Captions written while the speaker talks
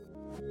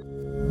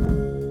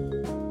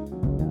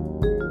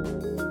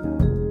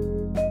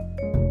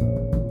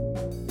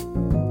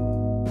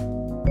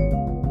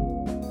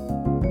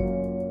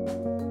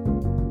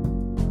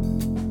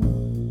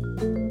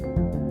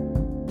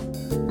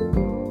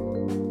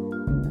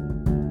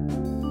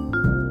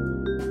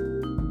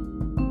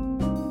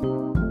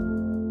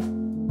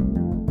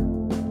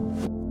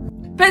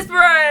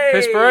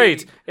Piss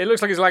Parade. It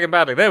looks like it's lagging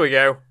badly. There we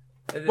go.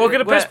 Welcome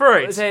to Piss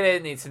Parade. They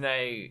don't need to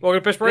know.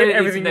 Welcome to Piss Parade.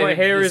 Everything you might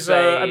hear is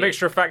display. a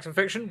mixture of fact and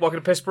fiction. Welcome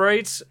to Piss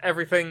Parade.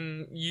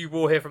 Everything you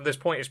will hear from this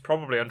point is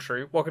probably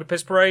untrue. Welcome to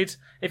Piss Parade.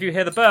 If you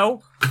hear the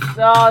bell...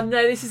 Oh,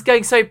 no, this is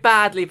going so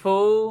badly,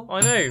 Paul.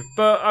 I know,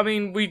 but, I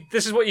mean,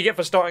 this is what you get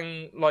for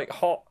starting, like,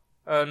 hot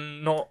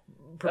and not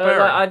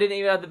preparing. I didn't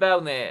even have the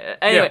bell near.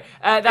 Anyway,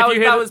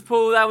 that was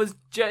Paul.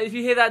 If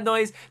you hear that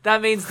noise,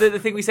 that means that the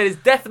thing we said is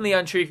definitely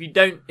untrue. If you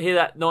don't hear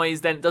that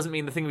noise, then it doesn't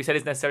mean the thing we said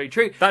is necessarily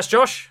true. That's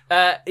Josh.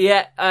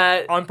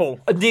 I'm Paul.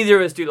 Neither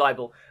of us do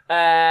libel.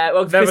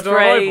 Welcome to Never Piss done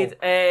Parade.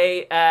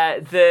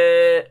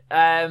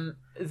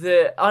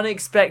 The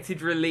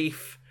unexpected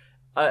relief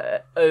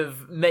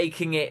of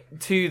making it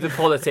to the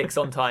politics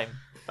on time.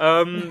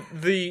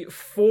 The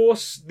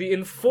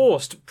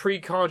enforced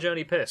pre-car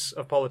journey piss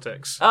of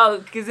politics. Oh,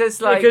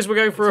 because we're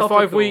going for a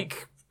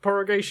 5-week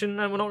prorogation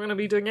and we're not going to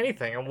be doing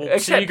anything, and we'll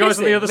see you guys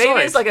on the other side.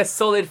 Maybe it's like a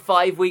solid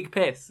 5-week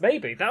piss.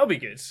 Maybe that would be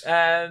good.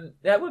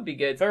 That would be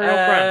good. Very on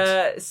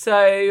brand.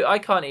 So I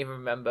can't even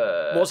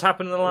remember what's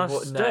happened in the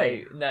last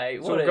day. No,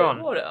 What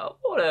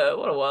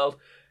a world,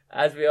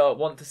 as we all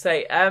want to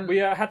say. We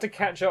had to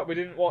catch up. We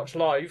didn't watch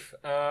live.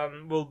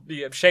 We'll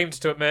be ashamed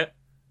to admit.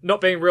 Not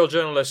being real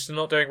journalists and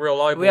not doing real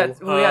libel. We had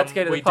to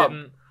go to the pub.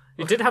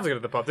 You did have to go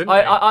to the pub, didn't you?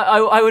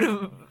 I would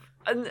have...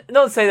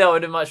 Not to say that I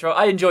would have much wrong.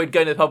 I enjoyed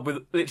going to the pub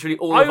with literally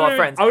all of our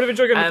friends. I would have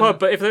enjoyed going to the pub,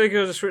 but if they were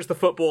going to switch the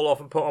football off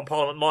and put on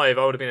Parliament Live,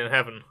 I would have been in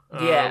heaven.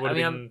 Yeah, would have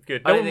been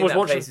good. No one was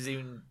watching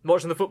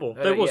the football.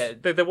 There was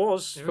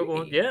football.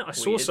 Really? Yeah, I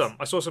saw some.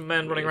 I saw some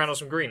men running around on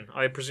some green.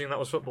 I presume that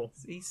was football.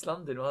 It's East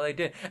London, what are they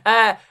doing?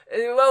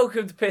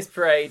 Welcome to Piss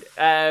Parade.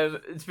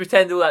 To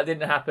pretend all that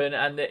didn't happen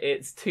and that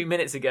it's 2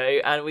 minutes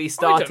ago and we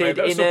started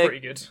in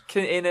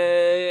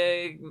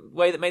a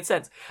way that made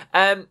sense.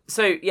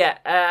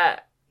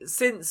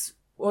 Since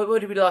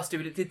what did we last do?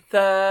 We did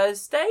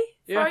Thursday,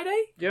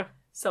 Friday,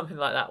 something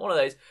like that. One of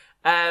those,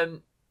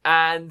 and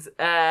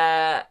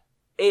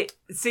it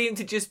seemed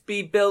to just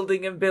be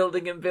building and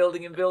building and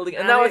building and building.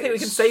 And now I think we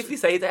can safely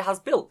say that it has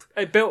built.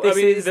 It built.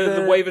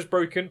 The wave is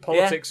broken.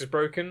 Politics is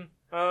broken.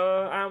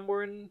 And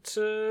we're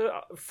into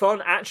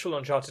fun, actual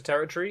uncharted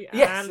territory,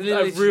 and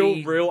a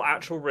real,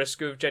 actual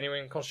risk of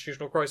genuine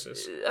constitutional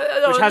crisis,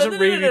 which hasn't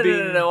really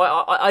been. No.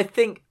 I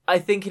think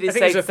it is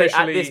safe to say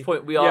at this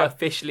point we are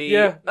officially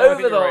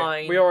over the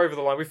line. We are over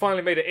the line. We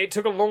finally made it. It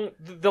took a long.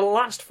 The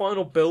last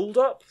final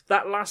build-up,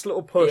 that last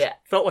little push,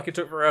 felt like it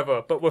took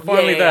forever, but we're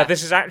finally there.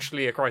 This is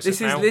actually a crisis.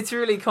 This is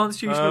literally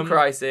constitutional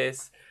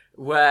crisis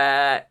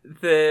where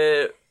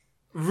the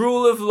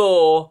rule of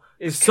law,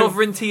 is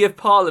sovereignty of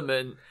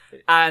Parliament.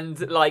 And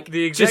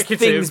the executive, just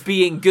things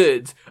being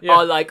good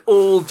are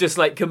all just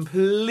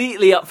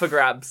completely up for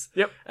grabs.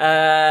 Yep.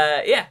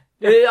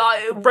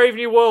 Brave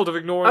new world of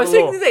ignoring the law. I was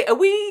thinking today, are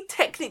we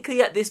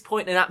technically at this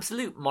point an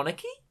absolute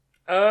monarchy?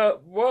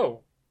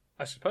 Whoa.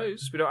 I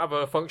suppose we don't have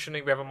a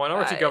functioning. We have a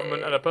minority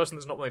government and a person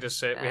that's not willing to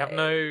sit. We have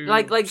no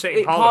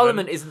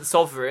Parliament isn't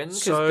sovereign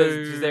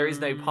because there is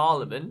no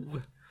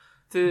Parliament.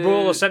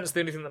 Royal assent's the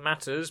only thing that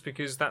matters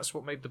because that's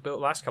what made the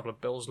last couple of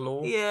bills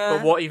law. Yeah.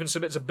 But what even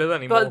submits a bill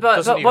anymore?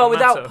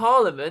 Without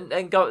Parliament,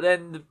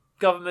 then the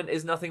government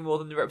is nothing more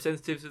than the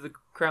representatives of the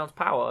Crown's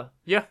power.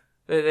 Yeah.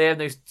 They have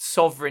no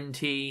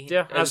sovereignty.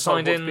 Yeah, as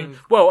signed in.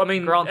 Well, they're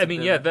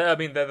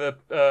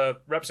the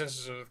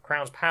representatives of the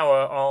Crown's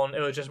power on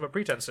illegitimate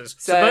pretenses.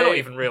 So they're not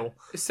even real.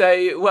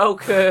 So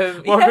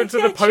welcome to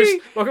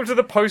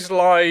the post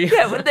lie.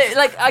 Yeah,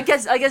 I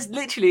guess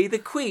literally the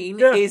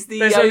Queen is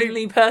the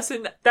only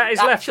person that is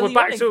left. We're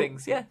back to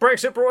things. Yeah.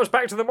 Brexit brought us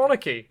back to the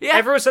monarchy. Yeah.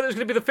 Everyone said it was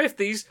going to be the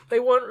 50s. They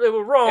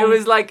were wrong. It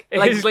was like the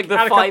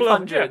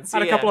 500s.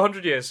 Had a couple of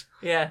 100 years.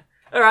 Yeah.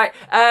 All right.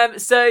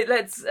 So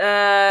let's.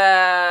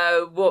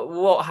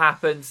 What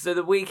happened? So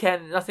the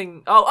weekend,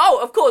 nothing.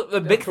 Oh, of course,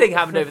 the big thing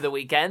happened over the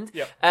weekend.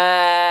 Yep.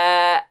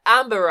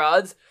 Amber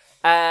Rudd.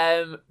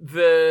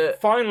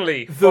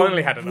 Finally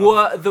had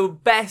enough. The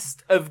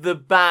best of the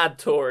bad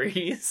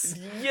Tories.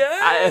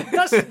 Yeah.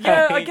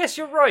 I guess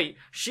you're right.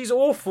 She's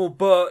awful,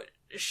 but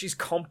she's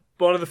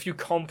one of the few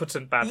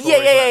competent bad Tories.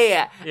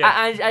 Yeah.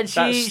 And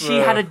she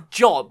had a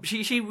job.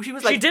 She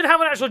was she did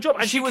have an actual job,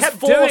 and she was kept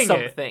for doing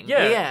something.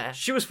 Yeah,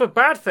 she was for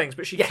bad things,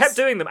 but she kept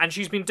doing them, and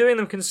she's been doing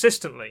them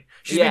consistently.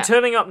 She's been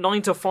turning up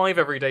 9 to 5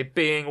 every day,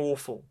 being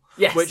awful.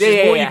 Yes, which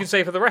is more you can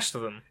say for the rest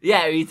of them.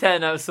 Yeah, we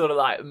turn up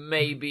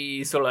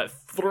maybe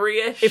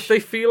 3-ish if they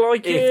feel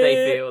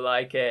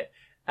like it.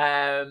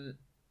 Amber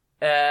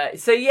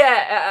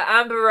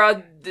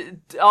Rudd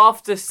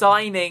after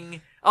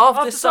signing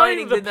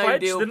the No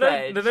Deal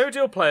Pledge. The No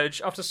Deal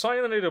Pledge, after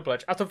signing the No Deal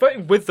Pledge, after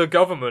voting with the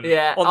government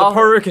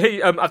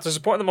after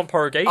supporting them on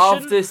prorogation,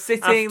 after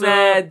sitting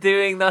there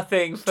doing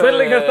nothing,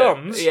 twiddling her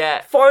thumbs,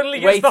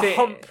 finally gets the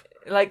hump.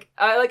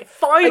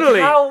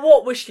 Finally!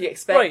 What was she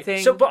expecting?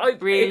 Right, but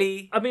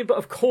but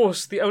of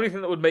course, the only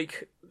thing that would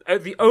make...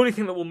 the only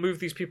thing that will move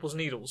these people's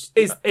needles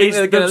is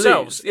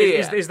themselves.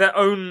 Is their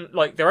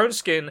own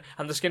skin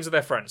and the skins of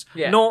their friends.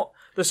 Yeah. Not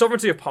the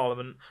sovereignty of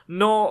Parliament,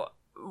 not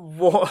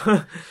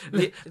what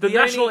the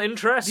national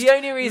interest. The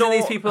only reason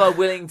these people are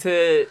willing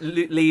to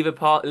leave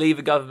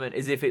a government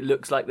is if it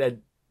looks like they're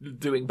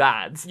doing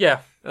bad. Yeah,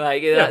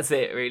 that's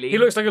it. Really, he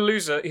looks like a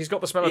loser. He's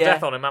got the smell of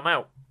death on him. I'm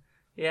out.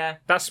 Yeah,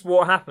 that's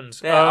what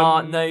happens. There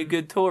are no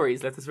good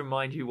Tories. Let us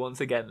remind you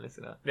once again,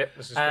 listener. Yep,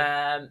 this is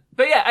true.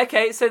 But yeah,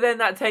 okay. So then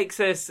that takes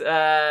us.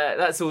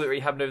 That's all that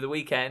really happened over the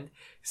weekend.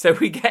 So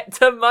we get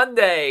to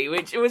Monday,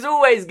 which was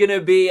always going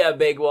to be a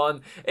big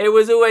one. It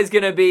was always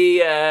going to be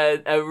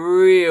a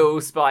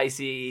real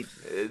spicy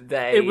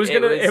day. It was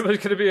going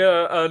to be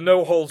a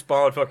no holds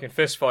barred fucking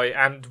fist fight,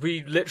 and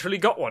we literally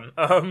got one.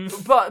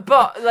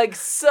 But like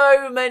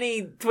so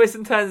many twists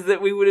and turns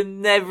that we would have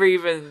never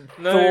even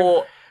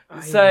thought.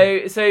 So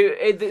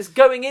it's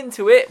going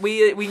into it.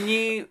 We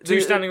knew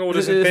two standing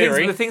orders in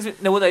theory.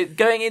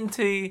 Going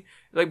into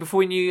before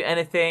we knew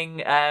anything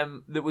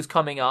that was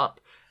coming up.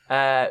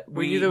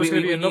 We knew there was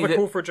going to be another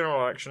call for a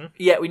general election.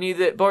 Yeah, we knew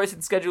that Boris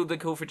had scheduled the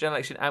call for a general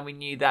election, and we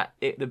knew that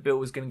the bill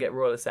was going to get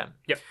Royal Assembly.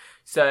 Yep.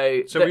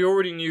 So we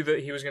already knew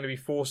that he was going to be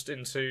forced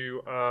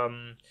into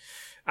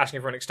asking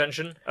for an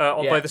extension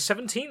by the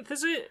 17th.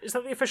 Is it? Is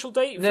that the official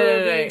date for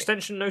the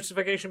extension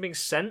notification being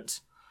sent?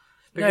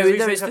 Because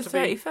it's the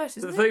 31st,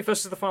 isn't it? The 31st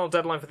is the final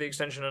deadline for the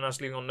extension and us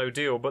leaving on no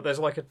deal, but there's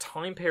like a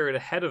time period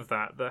ahead of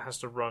that has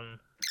to run.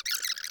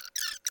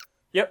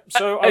 Yep,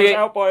 so I was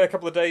out by a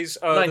couple of days.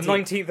 The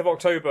 19th of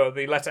October,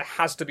 the letter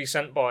has to be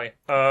sent by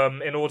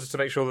in order to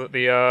make sure that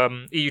the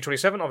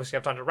EU27 obviously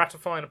have time to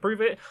ratify and approve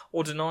it,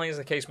 or deny as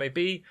the case may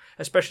be,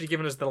 especially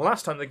given as the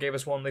last time they gave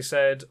us one, they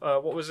said,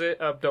 what was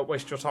it? Don't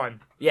waste your time.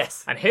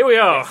 Yes. And here we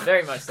are. Yes,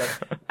 very much so.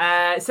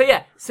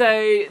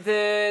 So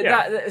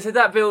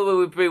that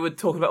bill we were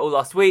talking about all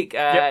last week,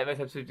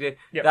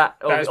 that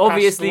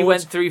obviously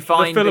went through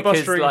fine. The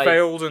filibustering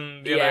failed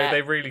and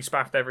they really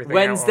spaffed everything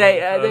Wednesday,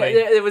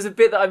 there was a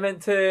bit that I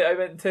meant to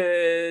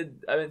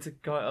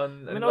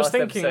comment on. I was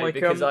thinking, Tory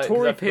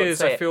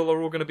peers, I feel, are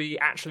all going to be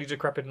actually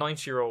decrepit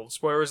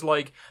 90-year-olds, whereas,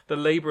 the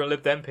Labour and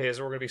Lib Dem peers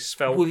are all going to be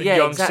svelte,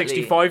 young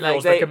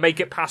 65-year-olds that can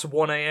make it past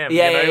 1 a.m.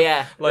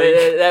 Yeah.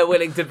 They're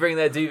willing to bring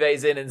their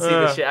duvets in and see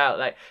the shit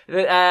out.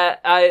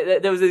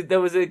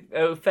 There was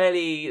a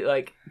fairly,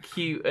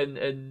 cute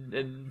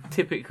and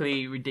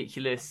typically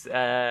ridiculous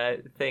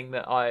thing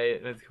that I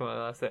meant to comment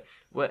on last night.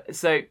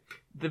 So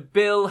the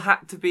bill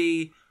had to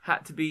be.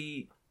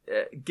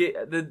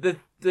 The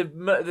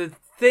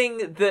thing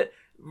that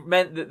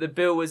meant that the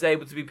bill was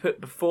able to be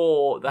put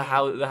before the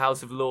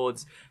House of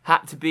Lords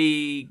had to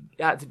be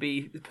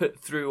put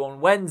through on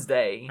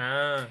Wednesday.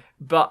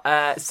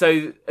 But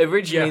so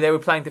originally they were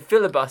planning to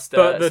filibuster,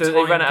 but so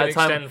they ran out of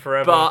time.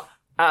 Forever.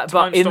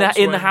 But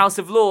in the House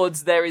of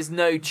Lords, there is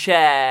no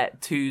chair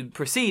to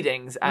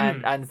proceedings,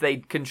 and they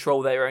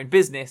control their own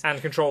business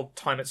and control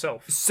time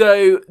itself.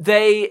 So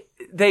they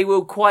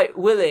were quite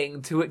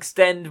willing to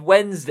extend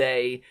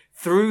Wednesday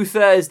through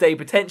Thursday,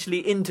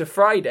 potentially into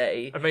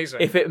Friday.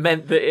 Amazing. If it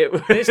meant that it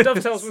was... This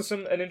dovetails with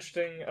an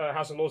interesting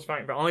House of Lords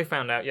fact that I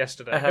found out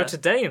yesterday. No,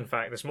 today, in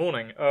fact, this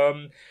morning.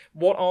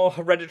 What are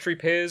hereditary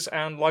peers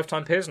and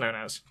lifetime peers known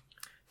as?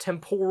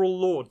 Temporal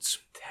lords.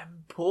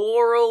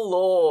 Temporal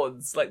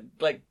lords.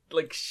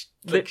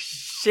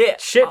 Shit.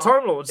 Shit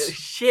Time Lords.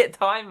 Shit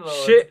Time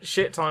Lords.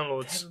 Shit Time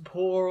Lords.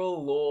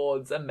 Temporal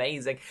Lords.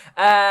 Amazing.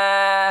 So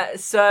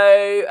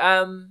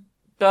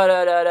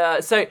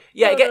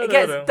yeah, it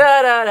gets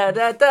back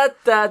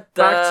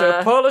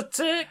to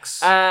politics.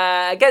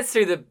 Gets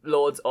through the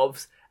Lords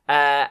obs,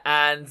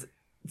 and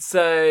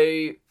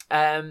so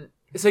coming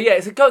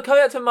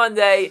up to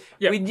Monday,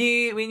 we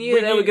knew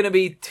that there were going to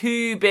be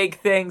two big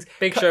things,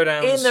 big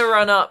showdowns in the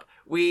run up.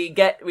 We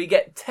get to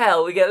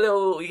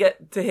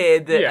hear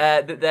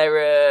that that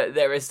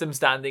there is some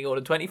standing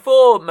order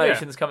 24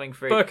 motions coming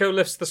through. Burko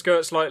lifts the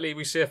skirt slightly.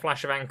 We see a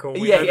flash of ankle.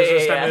 We know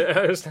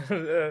there's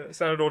a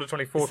standard order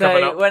 24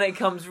 coming up. So when it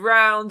comes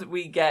round,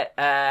 we get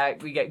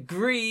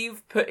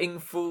Grieve putting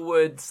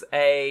forwards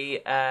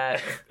a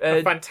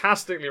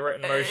fantastically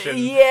written motion.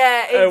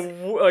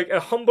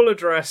 A humble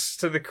address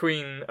to the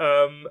Queen,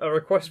 a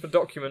request for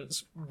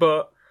documents,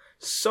 but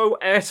so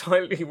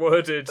airtightly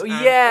worded. And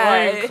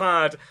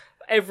ironclad.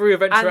 Every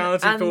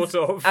eventuality thought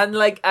of, and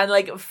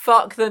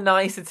fuck the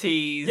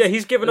niceties. Yeah,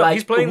 he's given up.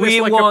 He's playing this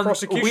like a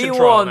prosecution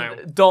trial now. We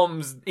want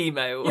Dom's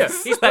emails. Yeah,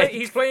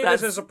 he's playing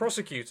this as a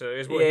prosecutor.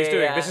 Is what he's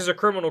doing. Yeah. This is a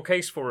criminal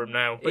case for him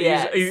now. But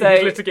he's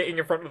litigating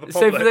in front of the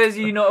public. So for those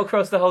of you not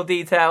across the whole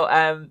detail,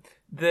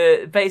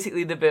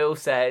 basically the bill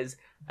says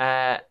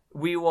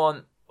we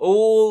want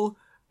all.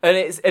 And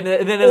it's and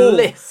then a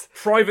list,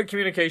 private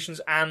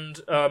communications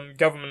and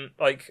government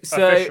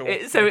official.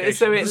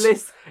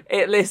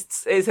 It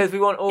lists. It says we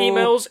want all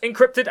emails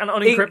encrypted and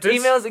unencrypted.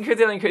 Emails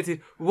encrypted and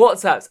unencrypted.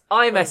 WhatsApps,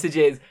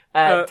 iMessages,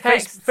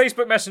 text,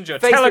 Facebook Messenger,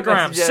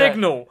 Telegram,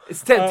 Signal.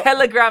 It's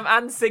Telegram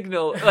and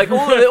Signal.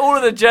 All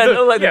of the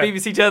journal, the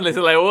BBC journalists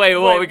are wait,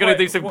 we're going to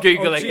do some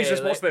googling. Jesus,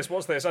 what's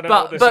this? I don't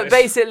know what this is. But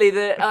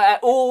basically,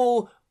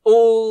 all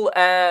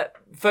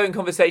phone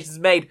conversations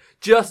made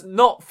just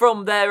not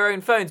from their own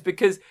phones,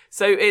 because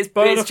it's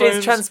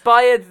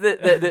transpired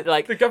that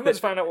like the government's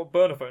found out what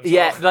burner phones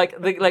are.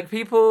 like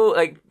people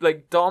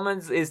like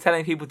Dormans is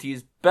telling people to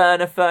use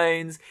burner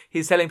phones.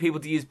 He's telling people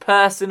to use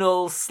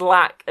personal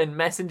Slack and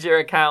Messenger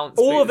accounts.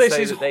 All of this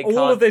is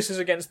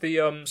against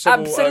the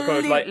civil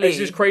code. Like, this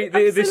is crazy.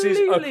 This is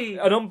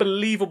an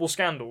unbelievable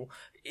scandal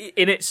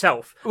in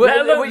itself. Let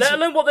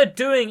alone what they're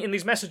doing in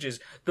these messages.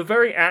 The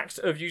very act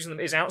of using them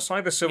is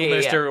outside the civil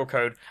ministerial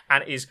code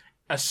and is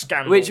a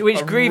scandal. Which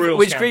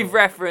Grieve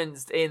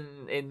referenced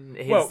in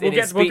his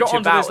speech we'll get onto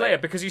about this later,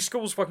 because he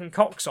schools fucking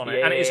cocks on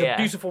it, and it's a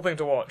beautiful thing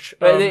to watch.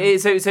 But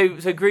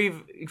so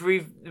Grieve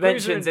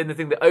mentions in the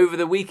thing that over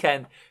the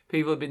weekend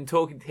people have been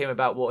talking to him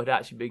about what had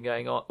actually been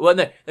going on. Well,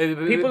 no,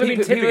 people have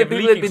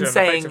been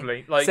saying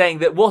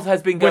that what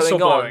has been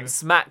going on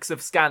smacks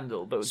of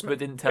scandal, but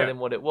didn't tell him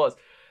what it was.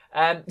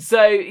 Not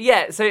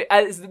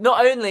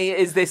only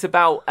is this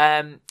about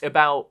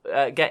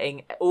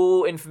getting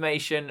all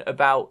information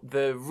about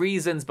the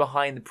reasons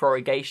behind the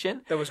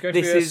prorogation. There was going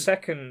to be a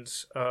second.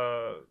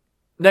 No,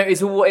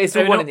 it's all one in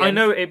the end. I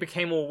know it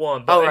became all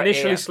one, but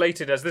initially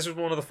slated as this was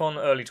one of the fun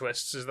early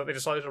twists, is that they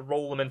decided to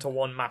roll them into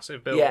one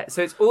massive bill. Yeah,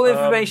 so it's all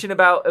information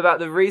about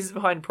the reasons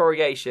behind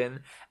prorogation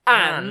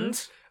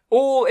and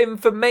all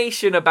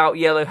information about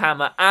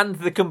Yellowhammer and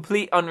the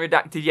complete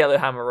unredacted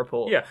Yellowhammer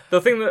report. Yeah,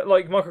 the thing that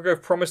Michael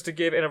Gove promised to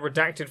give in a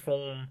redacted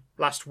form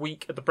last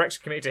week at the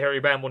Brexit committee to Harry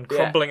Benn when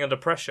crumbling under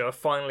pressure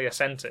finally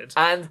assented.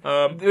 And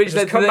which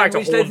led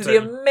to the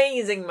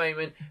amazing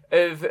moment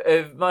of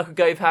Michael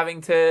Gove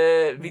having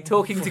to be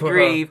talking to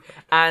Grieve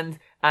and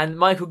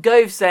Michael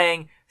Gove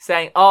saying,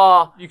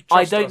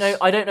 I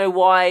don't know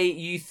why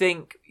you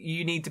think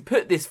you need to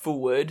put this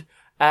forward.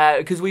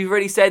 Because we've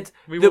already said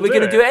that we're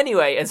going to do it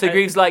anyway, and so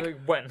Grieve's like,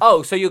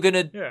 "Oh, so you're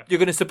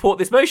gonna support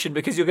this motion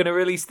because you're going to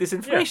release this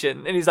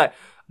information?" And he's like,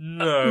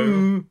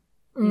 "No,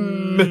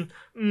 Michael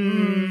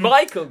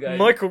Gove."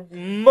 Michael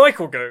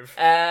Gove.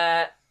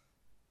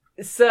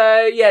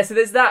 So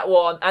there's that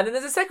one, and then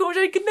there's a second one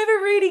which I could never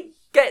really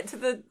get to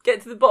the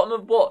bottom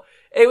of what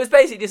it was.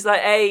 Basically, just like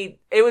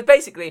it was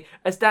basically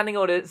a standing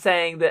order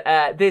saying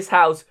that this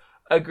house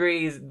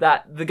agrees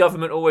that the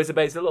government always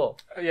obeys the law.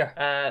 The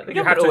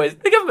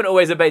government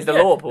always obeys the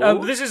law,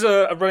 Paul. This is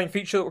a running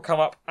feature that will come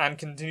up and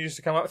continues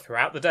to come up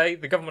throughout the day.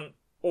 The government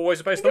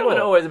always obeys the law. The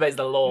government always obeys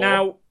the law.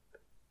 Now,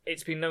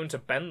 it's been known to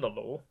bend the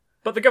law,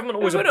 but the government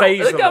always obeys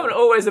the law. The government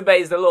always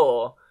obeys the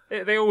law.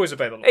 They always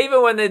obey the law.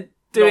 Even when they're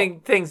doing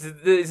things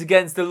that is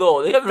against the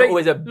law, the government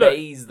always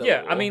obeys the law.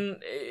 Yeah, I mean,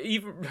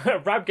 even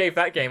Rab gave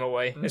that game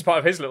away as part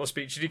of his little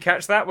speech. Did you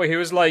catch that? Where he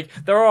was like,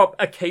 there are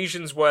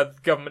occasions where the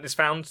government is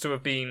found to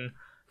have been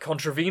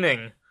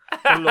contravening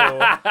the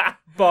law,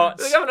 but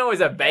the government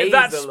always obeys the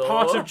law. That's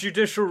part of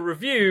judicial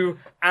review,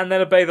 and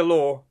then obey the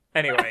law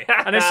anyway.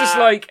 And it's just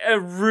like a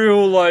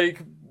real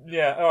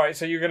alright,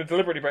 so you're going to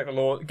deliberately break the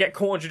law, get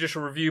caught on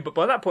judicial review, but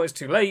by that point it's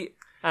too late,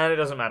 and it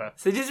doesn't matter.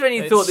 So just when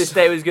you thought this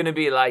day was going to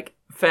be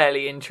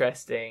fairly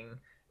interesting,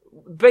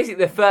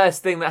 basically the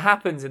first thing that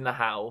happens in the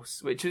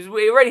house, which is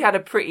we already had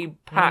a pretty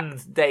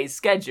packed day's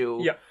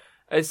schedule. Yeah.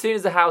 As soon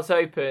as the house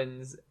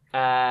opens,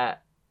 Berko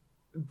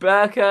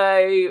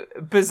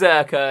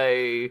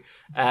Berserko.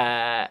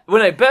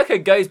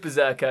 Berko goes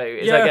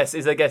Berserko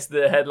is I guess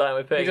the headline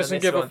we're putting. He doesn't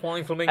on this give one. a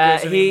flying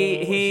flamingos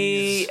anymore.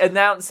 He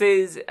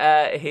announces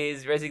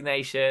his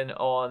resignation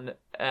on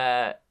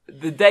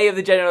the day of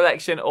the general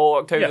election or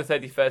October the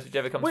 31st,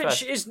 whichever comes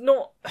first. Which is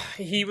not.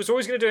 He was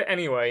always going to do it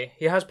anyway.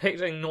 He has picked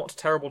a not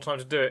terrible time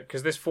to do it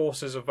because this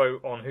forces a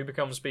vote on who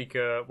becomes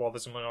speaker while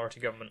there's a minority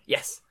government.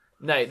 Yes.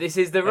 No. This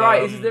is the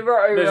right. This is the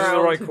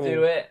right call to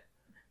do it.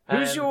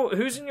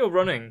 Who's in your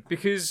running?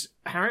 Because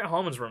Harriet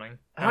Harman's running.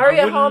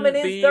 Harriet Harman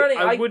is running.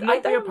 I would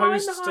not don't be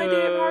opposed mind the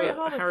idea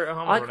of Harriet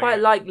Harman. I quite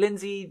running. like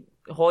Lindsay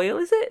Hoyle.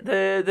 Is it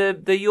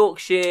the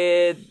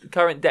Yorkshire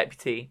current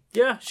deputy?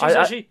 Yeah, she's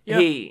actually. Yeah,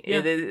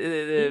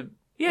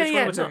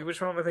 Which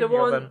one am I thinking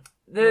of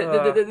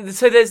then?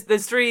 So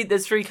there's three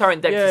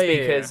current deputy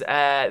speakers.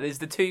 There's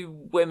the two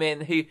women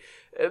who.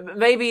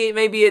 Maybe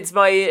it's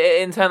my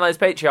internalized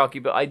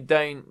patriarchy, but I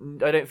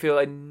don't feel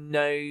I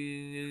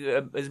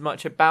know as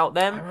much about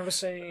them. I remember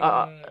saying,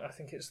 I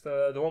think it's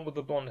the one with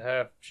the blonde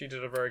hair. She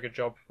did a very good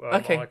job.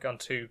 Okay. On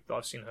two that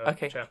I've seen her.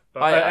 Okay. Chair.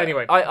 But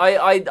anyway,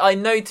 I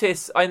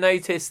notice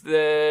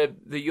the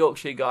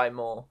Yorkshire guy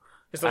more.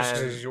 It's not just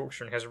because he's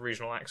Yorkshire and he has a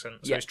regional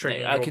accent, so he's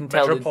treating I can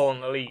tell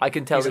metropolitan elite. I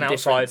can tell he's the an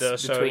outsider,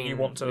 so between, you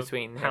want to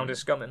pound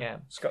his scumming. Yeah.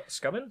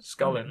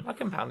 Scumming? I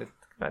can pound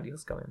your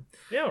scumming.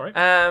 Yeah, all right.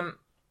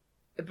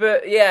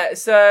 But yeah,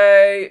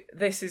 so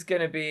this is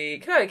going to be.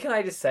 Can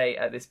I just say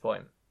at this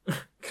point?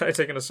 Can I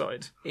take an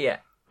aside? Yeah,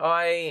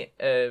 I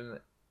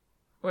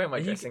wearing my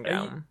dressing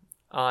gown.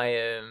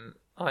 I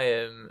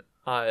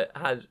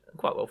had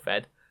quite well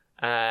fed.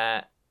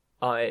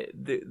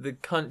 The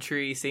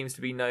country seems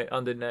to be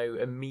under no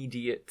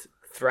immediate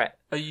threat.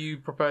 Are you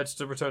prepared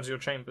to return to your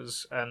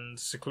chambers and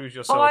seclude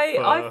yourself?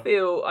 I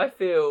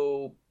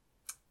feel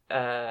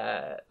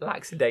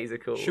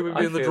lackadaisical. Should we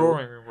be in the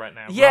drawing room right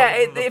now? Yeah,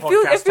 it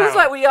feels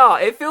like we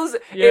are. It feels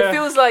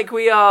like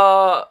we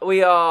are.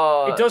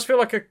 It does feel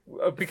like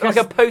like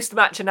a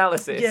post-match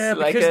analysis. Yeah,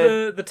 like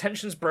because the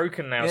tension's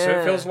broken now, so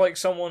it feels like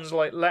someone's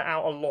like let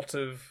out a lot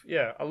of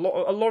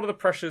the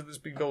pressure that's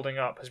been building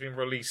up has been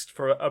released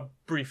for a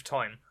brief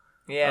time.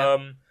 Yeah.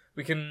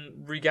 We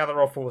can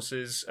regather our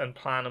forces and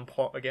plan and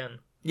plot again.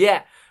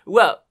 Yeah.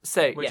 Well,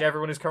 which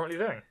everyone is currently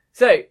doing.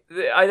 So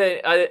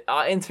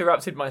I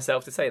interrupted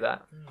myself to say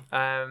that.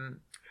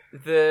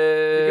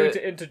 You're going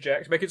to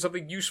interject, make it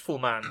something useful,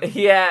 man.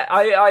 Yeah,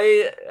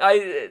 I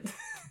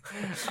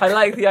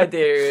like the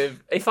idea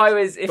of if I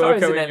was an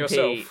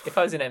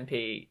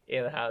MP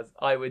in the House,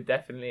 I would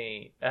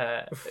definitely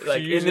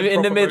like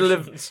in the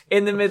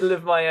middle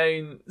of my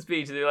own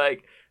speech, I'm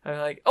like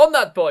on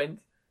that point.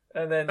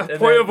 And then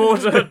point of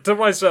order to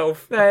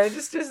myself. No,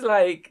 just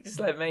like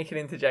make an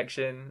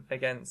interjection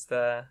against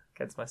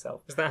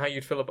myself. Is that how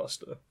you'd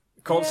filibuster?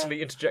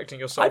 Constantly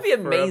interjecting yourself. I'd be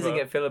amazing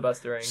at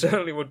filibustering.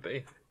 Certainly would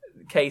be.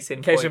 Case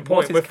in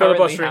point. We're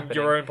filibustering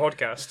your own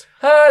podcast.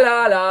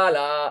 La la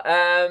la.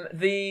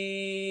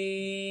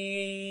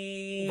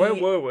 Where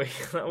were we?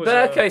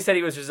 Burko said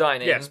he was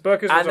resigning. Yes,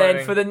 Burko's resigning. And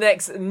then for the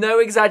next, no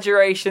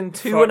exaggeration,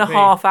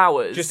 2.5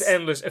 hours. Just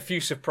endless,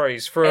 effusive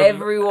praise from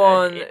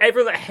everyone.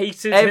 Everyone that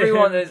hated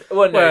everyone him.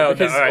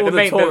 Because all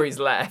the Tories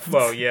left.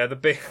 Well, yeah, the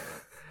big...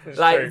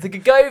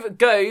 Gove,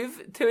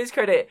 to his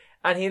credit,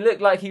 and he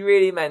looked like he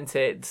really meant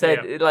it.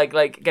 Said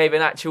like gave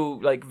an actual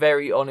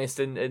very honest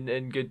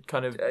and good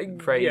kind of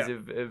praise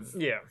of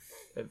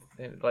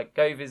like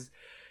Gove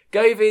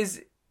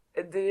is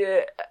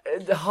the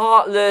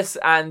heartless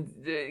and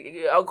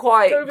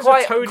quite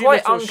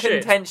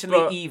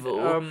uncontentionally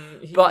evil,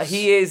 but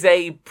he is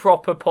a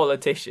proper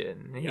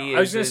politician. I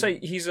was going to say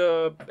he's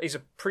a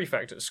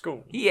prefect at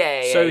school.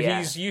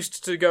 He's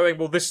used to going,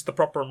 well, this is the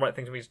proper and right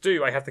thing for me to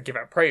do. I have to give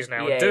out praise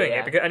now and doing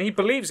it, and he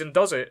believes and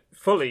does it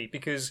fully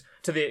because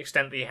to the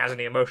extent that he has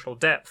any emotional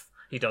depth.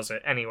 He does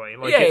it anyway. I'm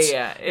not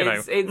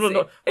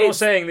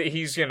saying that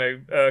he's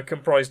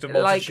comprised of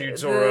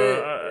multitudes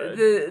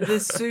the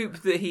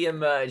soup that he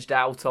emerged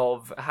out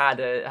of had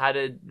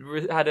a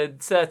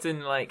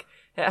certain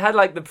it had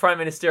the prime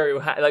ministerial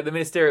the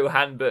ministerial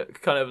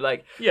handbook kind of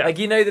the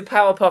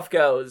Powerpuff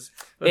Girls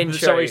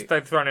intro. So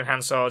they've thrown in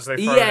Hansards. They've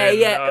thrown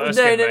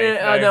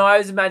in No. I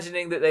was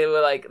imagining that they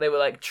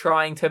were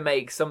trying to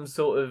make some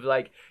sort of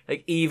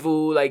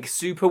evil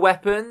super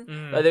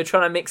weapon. They're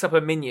trying to mix up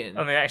a minion,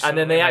 and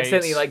then they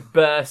accidentally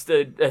burst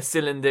a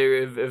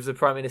cylinder of the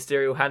prime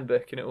ministerial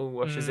handbook, and it all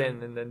washes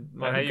in, and then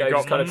Michael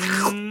goes kind of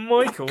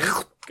Michael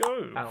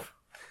go out.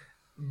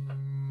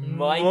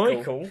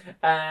 Michael.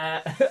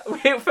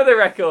 For the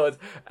record,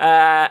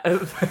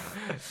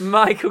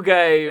 Michael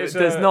Gove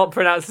does not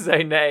pronounce his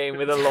own name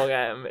with a long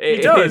M. He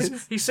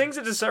does. He sings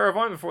it to Sarah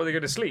Vine before they go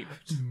to sleep.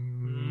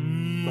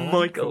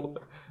 Michael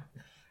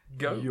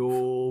Gove.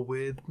 You're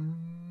with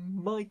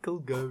Michael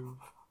Gove.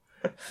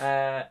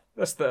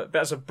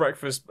 That's a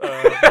breakfast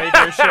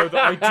radio show that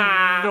I do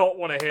not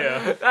want to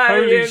hear.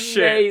 Holy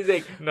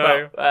shit!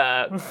 No.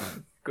 Well,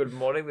 good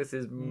morning. This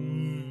is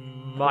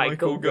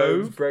Michael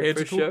Gove's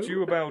breakfast show. Here to talk to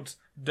you about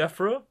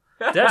DEFRA,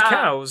 dead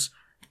cows,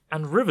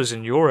 and rivers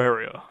in your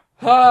area.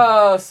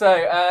 Blah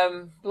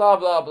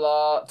blah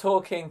blah,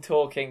 talking.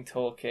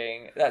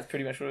 That's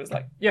pretty much what it was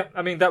like. Yeah,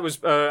 that was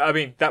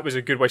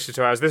a good waste of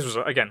 2 hours. This was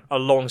again a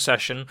long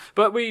session,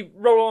 but we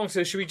roll along.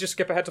 So should we just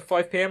skip ahead to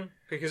 5 p.m.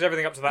 because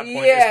everything up to that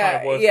point is kind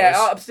of worthless. Yeah,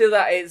 up to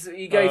that is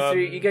you go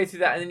through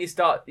that, and then you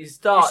start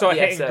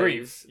hitting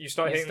grieve. You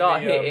start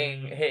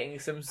hitting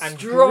some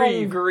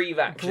strong grieve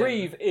action.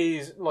 Grieve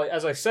is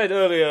as I said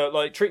earlier,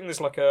 treating this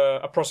like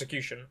a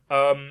prosecution.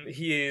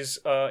 He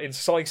is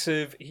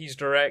incisive. He's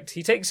direct.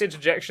 He takes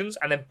interjections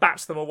and then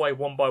bats them away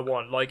one by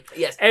one.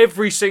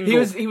 Every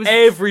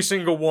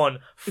single one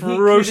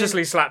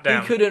ferociously slapped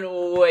down. He couldn't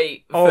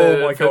wait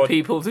for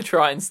people to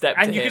try and step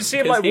to him. And you can see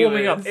him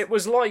warming up. It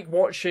was like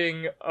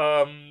watching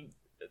a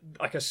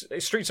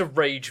Streets of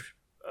Rage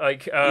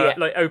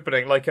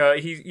opening.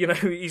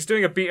 He's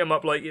doing a beat 'em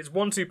up. It's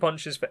 1-2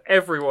 punches for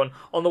everyone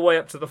on the way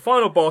up to the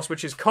final boss,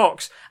 which is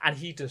Cox, and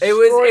he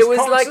destroys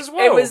Cox as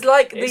well. It's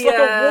like a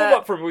warm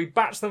up for him. Where he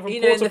bats them from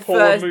paw to paw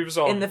and moves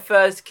on. In the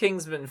first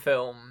Kingsman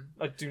film.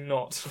 I do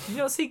not. Did you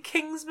not see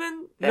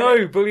Kingsman?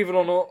 No, believe it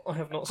or not, I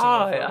have not seen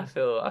that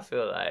film. I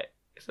feel like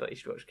you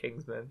should watch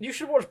Kingsman. You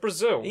should watch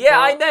Brazil. Yeah,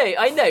 I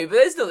know, but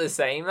it's not the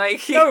same.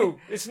 No,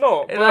 it's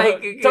not.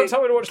 Don't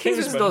tell me to watch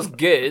Kingsman. Kingsman's not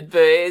good,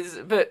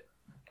 but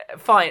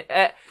fine.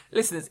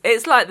 Listeners,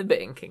 it's like the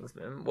bit in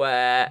Kingsman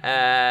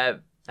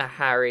where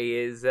Harry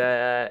is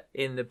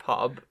in the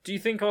pub. Do you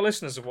think our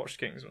listeners have watched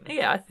Kingsman?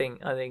 Yeah, I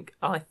think.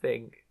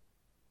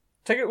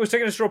 We're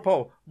taking a straw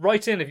poll.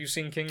 Write in if you've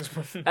seen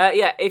Kingsman.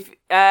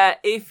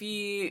 If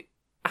you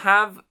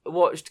have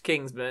watched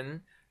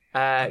Kingsman,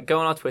 go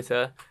on our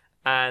Twitter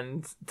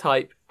and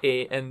type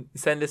in and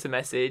send us a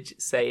message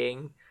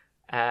saying,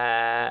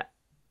 "I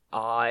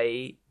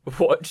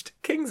watched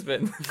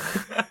Kingsman."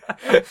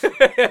 All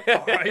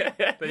right,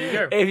 there you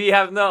go. If you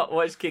have not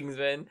watched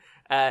Kingsman,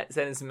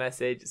 send us a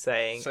message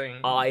saying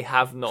I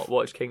have not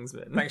watched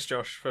Kingsman. Thanks,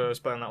 Josh, for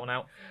spelling that one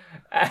out.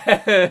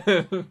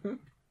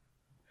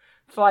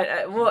 Fine.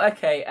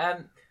 Okay.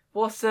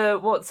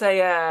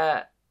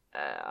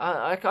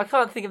 I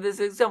can't think of this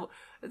example.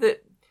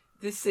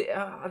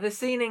 The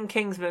scene in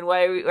Kingsman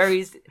where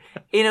he's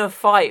in a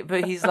fight,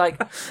 but he's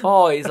like,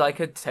 he's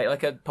like a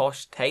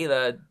posh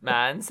tailor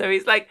man. So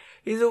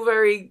he's all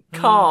very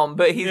calm,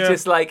 but he's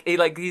just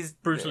he's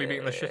brutally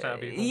beating the shit out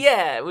of people.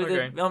 Yeah, with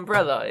an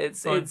umbrella.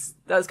 It's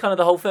that's kind of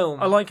the whole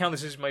film. I like how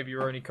this is maybe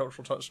your only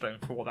cultural touchstone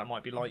for what that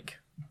might be like.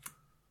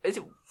 It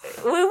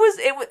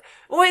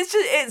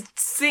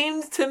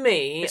seemed to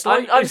me.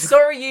 I'm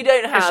sorry you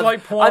don't have. It's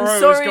like Poirot I'm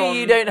sorry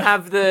you don't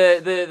have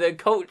the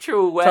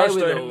cultural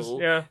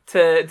wherewithal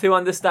to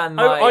understand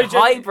my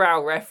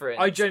highbrow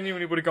reference. I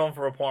genuinely would have gone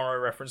for a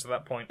Poirot reference at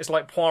that point. It's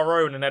like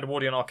Poirot in an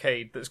Edwardian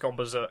arcade that's gone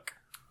berserk.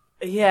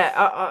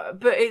 Yeah,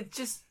 but it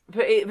just.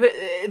 But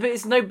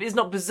it's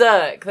not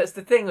berserk. That's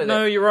the thing with it.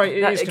 No, you're right.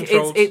 It is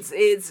controlled.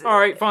 It's all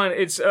right. Fine.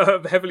 It's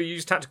heavily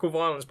used tactical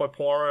violence by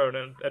Poirot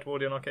in an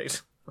Edwardian arcade.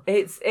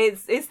 It's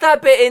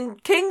that bit in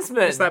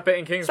Kingsman. It's that bit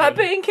in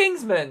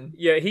Kingsman.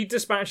 Yeah, he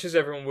dispatches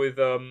everyone with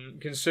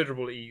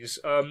considerable ease.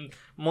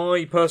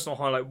 My personal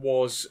highlight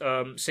was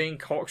seeing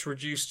Cox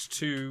reduced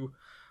to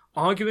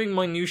arguing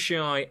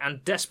minutiae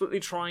and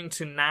desperately trying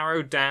to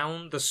narrow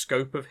down the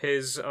scope of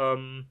his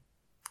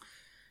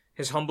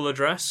humble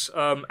address,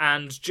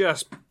 and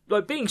just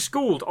being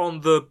schooled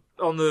on the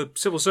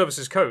Civil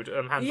Services Code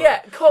handbook.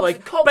 Yeah, Cox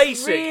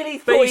really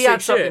thought he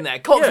had something there.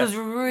 Cox was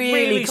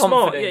really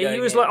smart. confident. Yeah, he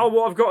was like,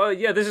 I've got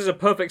this is a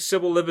perfect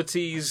civil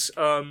liberties,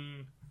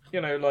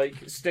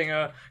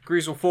 stinger.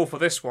 Grease will fall for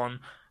this one.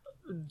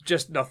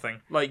 Just nothing.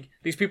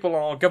 These people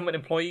are government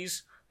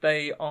employees.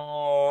 They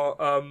are,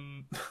 all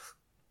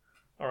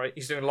right,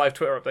 he's doing live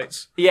Twitter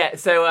updates. Yeah,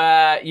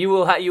 so you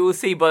will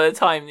see by the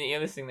time that you're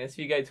listening to this, if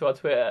you go to our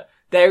Twitter,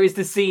 there is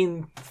the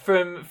scene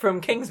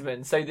from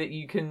Kingsman, so that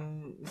you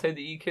can.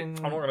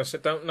 I'm not going to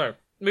sit down. No,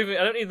 moving.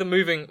 I don't need the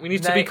moving. We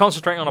need to be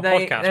concentrating on a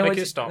podcast. Make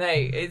it stop.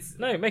 Make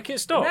it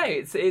stop. No,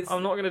 it's.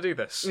 I'm not going to do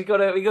this. We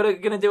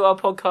gonna do our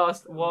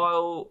podcast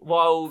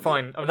while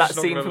fine. That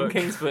scene from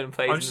Kingsman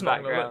plays in the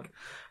background.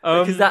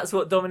 Because that's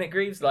what Dominic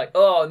Greaves like.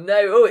 Oh no!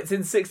 Oh, it's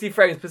in 60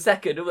 frames per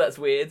second. Oh, that's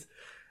weird.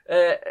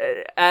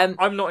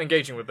 I'm not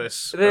engaging with this,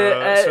 so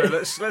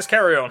let's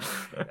carry on.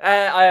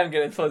 I am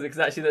going to pause it because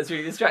actually that's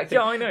really distracting.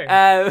 Yeah, I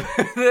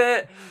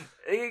know.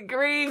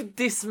 Grieve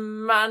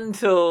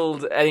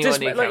dismantled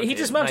anyone he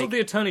dismantled the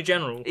Attorney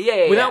General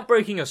without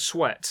breaking a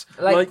sweat.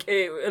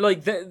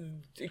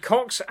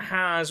 Cox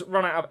has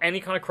run out of any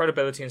kind of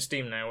credibility and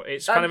steam now.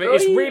 It's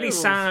it's really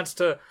sad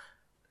to.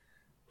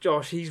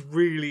 Josh, he's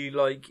really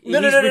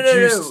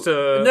reduced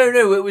to...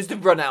 No, it was the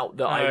run out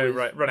that I was...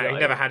 run out. He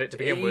never had it to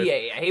begin with.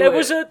 Yeah. There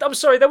was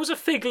a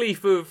fig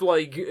leaf of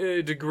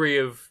a degree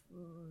of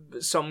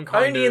some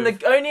kind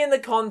only in the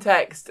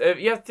context of,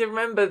 you have to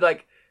remember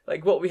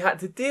what we had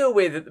to deal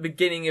with at the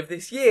beginning of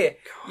this year.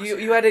 God,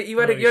 you had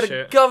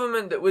a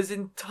government that was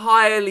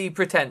entirely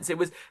pretense. It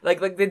was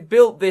they'd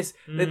built this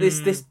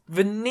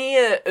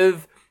veneer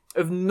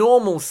of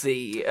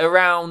normalcy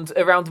around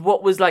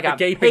what was like a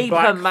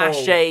paper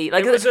mache.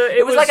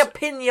 It was like a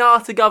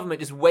piñata government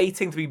just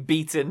waiting to be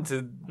beaten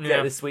to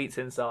get the sweets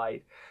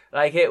inside.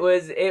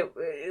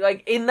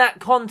 In that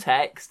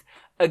context,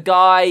 a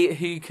guy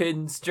who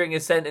can string a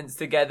sentence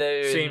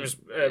together seems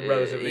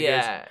relatively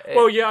good.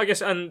 Well, yeah, I guess,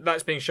 and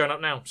that's being shown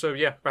up now. So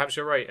yeah, perhaps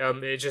you're right.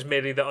 It's just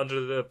merely that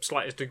under the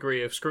slightest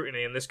degree of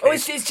scrutiny in this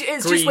case. It's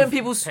just when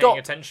people stop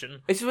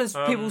attention. It's just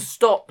when people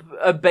stop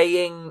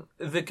obeying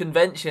the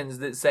conventions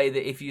that say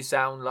that if you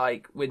sound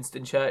like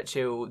Winston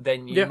Churchill,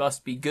 then you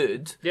must be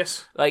good.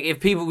 Yes.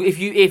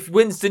 If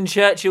Winston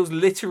Churchill's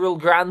literal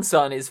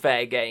grandson is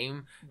fair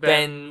game,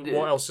 then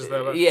what else is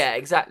there left? Yeah,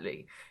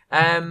 exactly.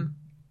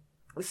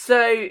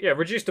 So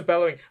reduced to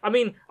bellowing. I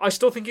mean, I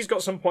still think he's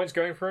got some points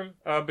going for him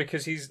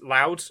because he's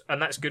loud, and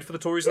that's good for the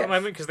Tories at the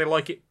moment because they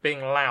like it being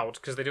loud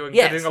because they're doing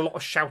a lot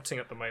of shouting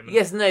at the moment.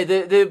 Yes, no,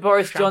 the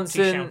Boris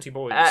Johnson. Shouty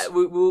boys.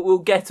 We'll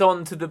get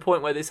on to the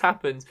point where this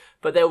happens,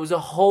 but there was a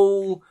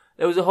whole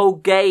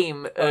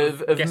game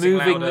of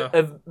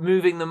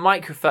moving the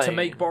microphone to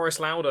make Boris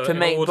louder.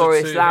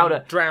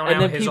 Drown and out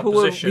then his people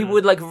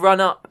would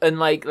run up and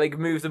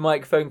move the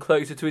microphone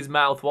closer to his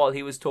mouth while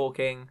he was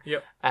talking.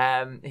 Yep.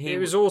 It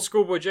was all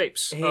schoolboy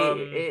japes.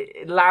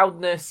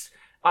 Loudness.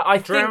 I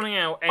drowning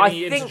out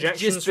any interjections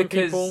just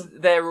because from people.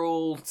 They're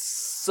all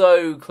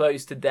so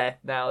close to death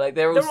now.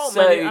 There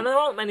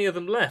aren't many of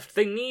them left.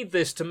 They need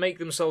this to make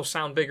themselves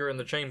sound bigger in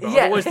the chamber.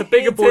 Otherwise, the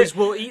bigger boys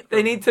will eat them.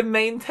 They need to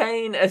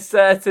maintain a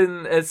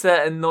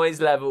certain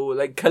noise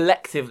level,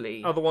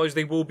 collectively. Otherwise,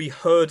 they will be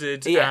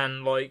herded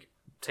and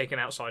taken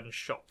outside and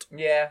shot.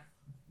 Yeah.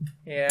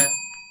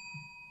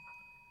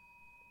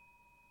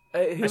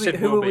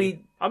 Who are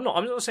we? I'm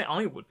not saying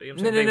I would be. I'm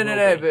saying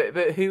no.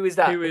 But who is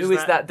that? Who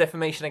is that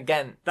defamation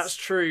against? That's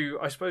true.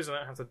 I suppose I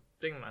don't have to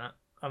ding that.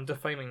 I'm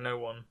defaming no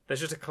one. There's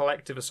just a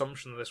collective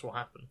assumption that this will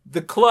happen.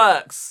 The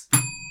clerks.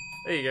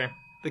 There you go.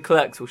 The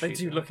Clerks will shoot. They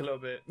do look a little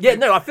bit. Yeah,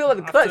 no, I feel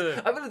like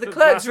the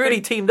Clerks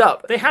really teamed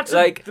up. They had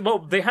to.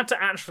 They had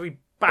to actually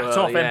bat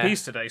off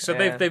MPs today, so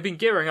they've been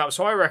gearing up.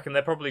 So I reckon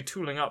they're probably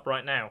tooling up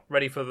right now,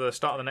 ready for the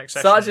start of the next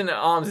session. Sergeant at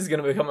Arms is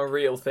going to become a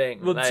real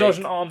thing. Well,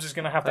 Sergeant at Arms is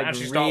going to have to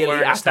actually start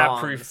wearing a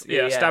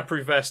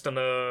stab-proof vest and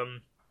a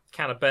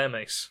can of bear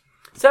mace.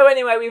 So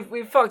anyway,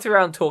 we've fucked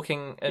around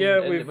talking.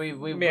 And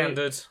we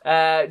meandered.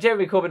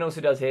 Jeremy Corbyn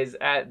also does his.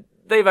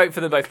 They vote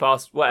for them both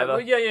past,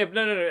 whatever.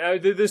 No.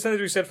 There's nothing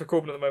to be said for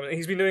Corbyn at the moment.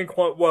 He's been doing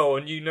quite well,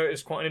 and you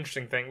notice quite an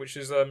interesting thing, which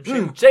is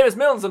Seamus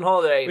Milne's on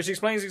holiday, which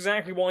explains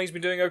exactly why he's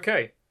been doing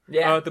okay.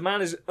 Yeah, the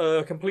man is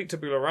a complete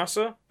tabula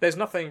rasa. There's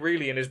nothing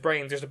really in his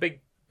brain. Just a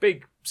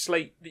big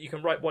slate that you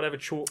can write whatever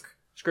chalk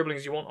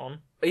scribblings you want on.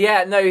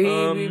 Yeah, no,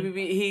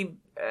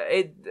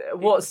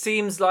 what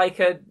seems like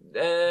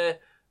a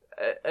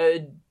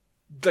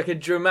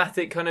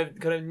dramatic kind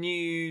of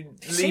new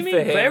leap seeming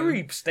for him.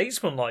 Very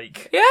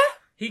statesmanlike. Yeah.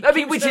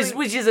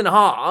 Which isn't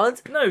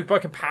hard. No, by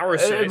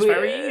comparison, it's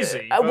very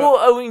easy.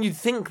 You'd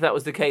think that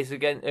was the case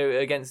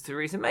against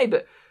Theresa May,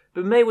 but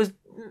May was.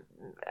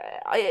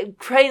 It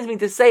pains me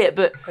to say it,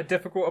 but a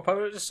difficult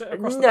opponent to sit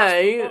across the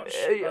I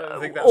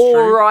think that's all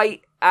true.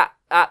 Right at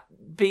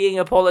being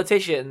a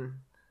politician.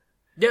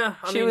 Yeah,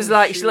 she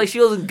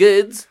wasn't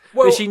good,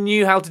 but she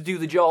knew how to do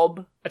the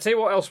job. I tell you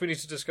what else we need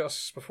to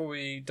discuss before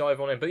we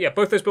dive on in. But yeah,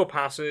 both those bill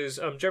passes.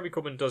 Jeremy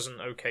Corbyn does an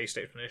okay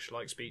statesmanish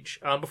speech.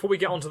 Before we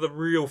get on to the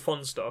real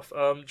fun stuff,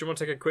 do you want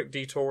to take a quick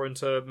detour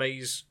into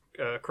May's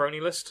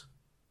crony list?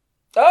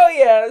 Oh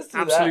yeah, let's do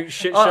absolute that.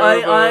 Shit show.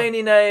 I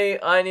only know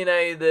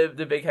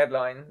the big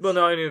headlines. Well,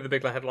 no, I only know the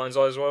big headlines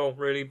as well,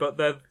 really, but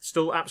they're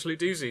still absolute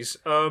doozies.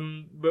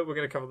 But we're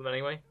going to cover them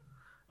anyway.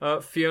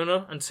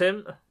 Fiona and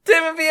Tim.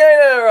 Tim and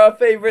Fiona are our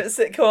favourite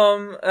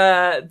sitcom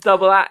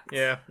double act.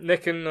 Yeah,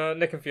 Nick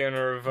and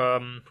Fiona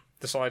have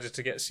decided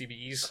to get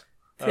CBEs.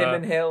 Tim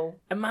and Hill.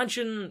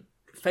 Imagine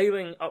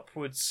failing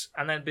upwards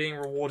and then being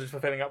rewarded for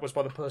failing upwards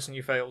by the person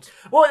you failed.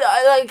 Well,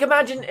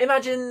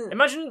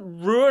 imagine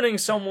ruining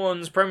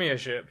someone's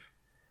premiership.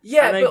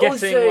 Yeah, and then but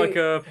getting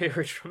also, a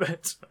peerage from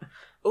it.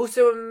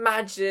 Also,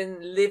 imagine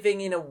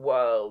living in a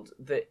world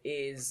that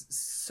is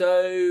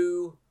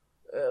so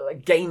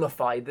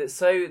gamified. That's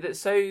so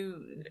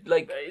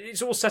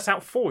it's all set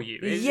out for you.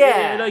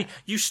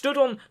 You stood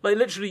on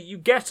literally. You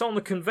get on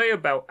the conveyor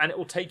belt and it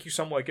will take you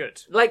somewhere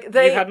good.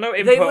 They had no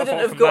input. They wouldn't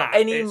have got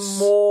any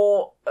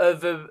more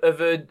of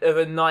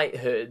a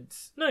knighthood.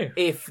 No,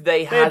 if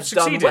they had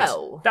done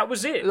well. That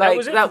was it.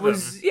 That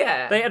was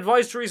They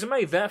advised Theresa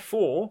May.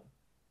 Therefore,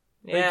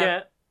 they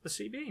get the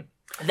CB.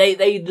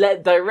 They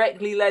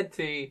directly led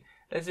to.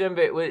 Let's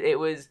remember it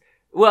was.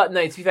 Well,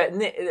 no. To be fair,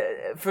 Nick,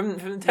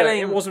 from telling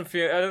it wasn't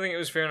Fiona. I don't think it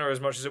was Fiona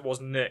as much as it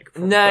was Nick.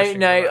 No.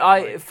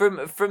 I from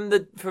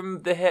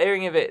the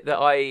hearing of it that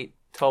I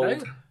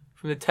told,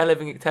 from the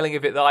telling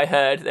of it that I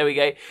heard. There we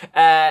go.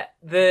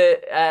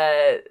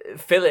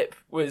 Philip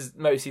was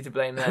mostly to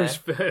blame there.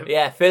 Philip?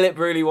 Yeah, Philip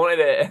really wanted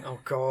it. Oh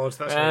God,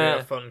 that's gonna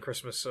be a fun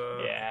Christmas.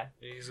 Yeah,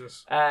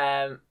 Jesus.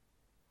 Yeah,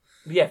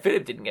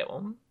 Philip didn't get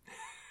one.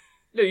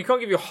 No, you can't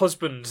give your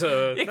husband.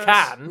 You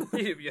can.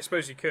 I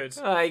suppose you could.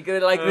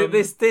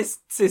 This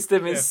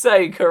system is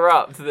so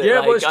corrupt that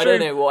I don't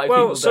know why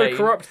people don't.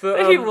 Corrupt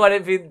that people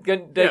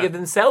don't give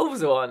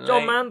themselves one.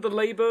 John Mann, the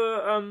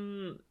Labour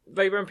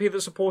MP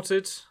that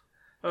supported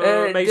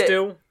May's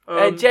deal.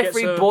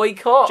 Jeffrey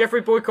Boycott.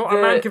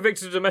 A man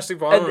convicted of domestic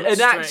violence.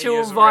 An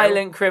actual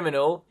violent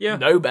criminal. Yeah.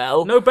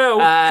 Nobel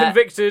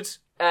convicted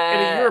in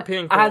a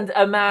European court. And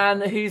a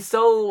man whose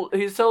sole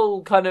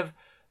kind of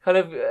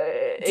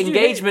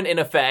engagement in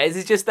affairs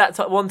is just that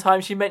one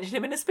time she mentioned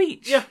him in a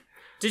speech. Yeah.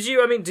 Did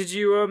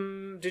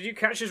you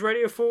catch his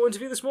Radio 4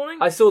 interview this morning?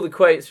 I saw the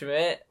quotes from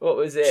it. What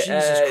was it?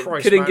 Jesus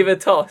Christ, couldn't give a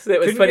toss. It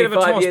was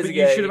 25 years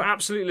ago. You should have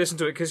absolutely listened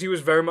to it because he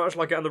was very much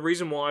like it. And the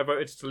reason why I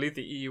voted to leave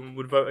the EU and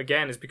would vote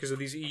again is because of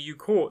these EU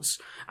courts.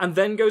 And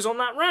then goes on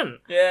that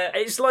rant. Yeah.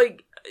 It's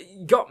like,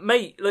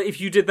 if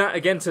you did that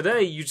again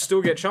today, you'd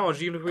still get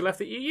charged even if we left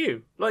the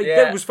EU.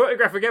 There was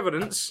photographic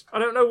evidence. I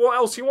don't know what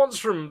else he wants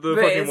from the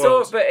fucking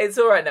world. But it's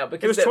all right now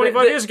because it was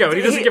 25 years ago, and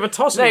he doesn't give a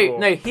toss anymore.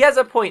 No, he has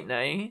a point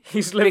now.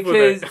 He's lived with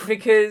it.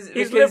 Because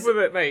he's lived with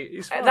it, mate.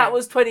 He's fine. That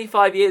was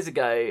 25 years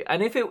ago,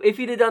 and if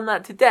he'd have done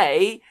that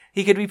today,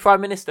 he could be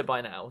Prime Minister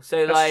by now.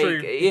 So, that's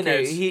true.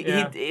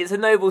 It's a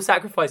noble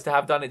sacrifice to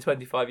have done it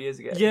 25 years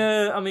ago.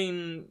 Yeah, I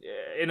mean,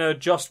 in a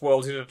just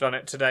world, he'd have done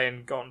it today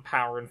and gotten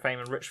power and fame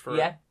and rich for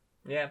it.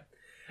 Yeah.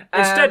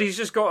 Instead, he's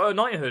just got a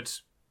knighthood.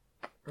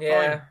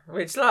 Yeah,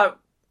 which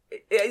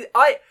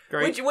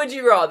would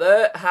you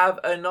rather have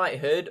a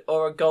knighthood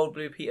or a gold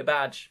blue Peter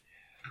badge?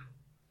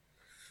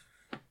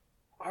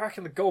 I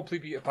reckon the gold blue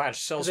Peter badge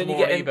sells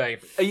more on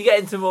eBay. You get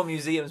into more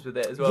museums with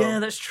it as well. Yeah,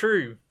 that's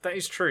true. That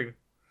is true.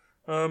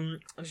 I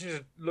just need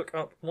to look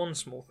up one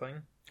small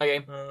thing. Okay.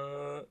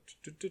 While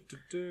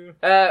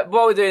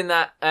we're doing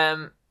that,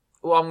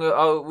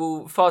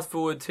 we'll fast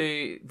forward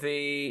to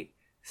the.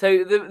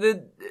 So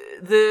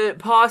the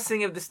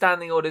passing of the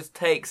standing orders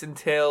takes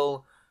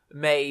until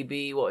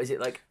maybe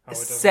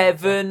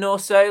 7 or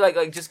so,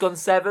 like just gone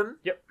 7.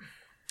 Yep.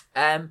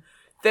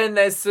 Then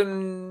there's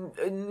some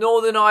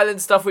Northern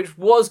Ireland stuff which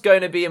was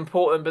going to be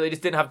important, but they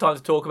just didn't have time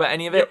to talk about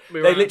any of it.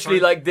 Yep, they literally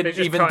didn't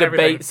even debate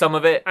everything. Some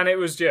of it, and it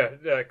was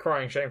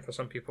crying shame for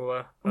some people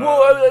there.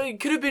 Well, it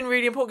could have been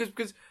really important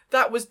because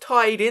that was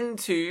tied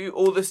into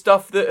all the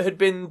stuff that had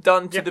been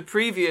done to the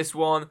previous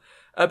one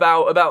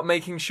about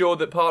making sure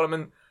that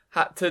Parliament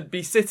had to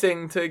be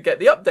sitting to get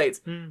the updates.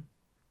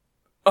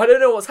 I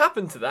don't know what's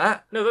happened to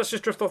that. No, that's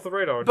just drifted off the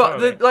radar.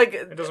 But it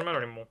doesn't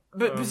matter anymore.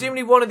 But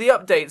presumably one of the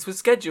updates was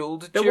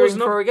scheduled during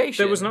prorogation.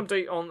 There was an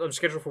update on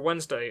scheduled for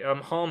Wednesday.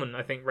 Harman,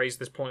 I think, raised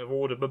this point of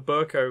order, but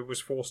Burko was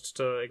forced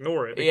to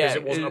ignore it because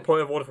it wasn't a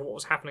point of order for what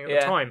was happening at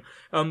the time.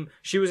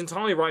 She was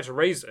entirely right to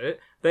raise it.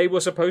 They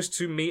were supposed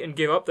to meet and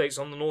give updates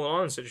on the Northern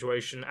Ireland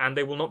situation, and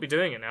they will not be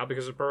doing it now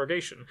because of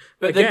prorogation.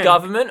 But again, the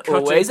government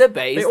always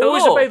obeys the law. They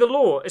always obey the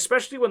law,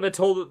 especially when they're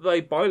told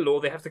that by law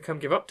they have to come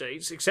give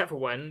updates, except for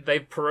when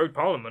they've prorogued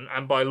Parliament,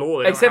 and by law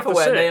they don't have to sit. Except for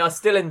when they are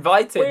still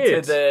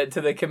invited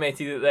to the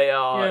committee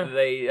that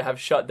they have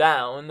shut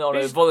down on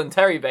a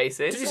voluntary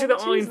basis. Did you see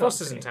that Arlene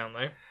Foster's in town,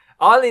 though?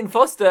 Arlene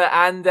Foster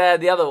and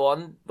the other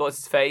one, what's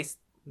his face?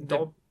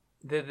 Nigel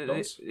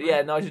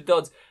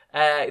Dodds.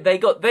 They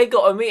got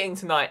a meeting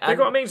tonight. They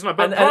got a meeting tonight,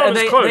 but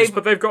Parliament's closed,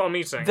 but they've got a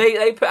meeting.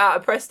 They put out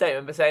a press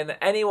statement by saying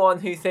that anyone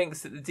who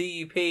thinks that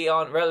the DUP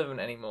aren't relevant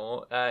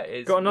anymore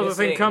is got another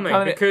thing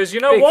coming because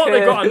you know what?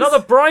 They've got another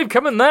bribe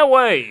coming their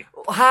way.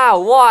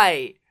 How?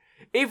 Why?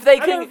 If they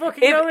can,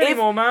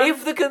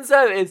 if the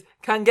Conservatives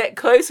can get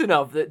close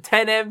enough that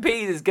 10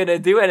 MPs is going to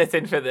do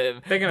anything for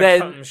them, they're going to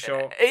cut them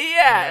short.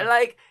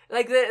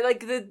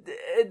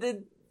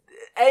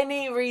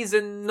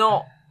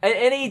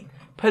 Any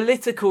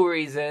political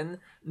reason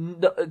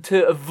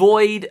to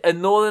avoid a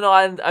Northern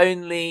Ireland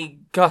only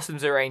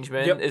customs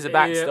arrangement as a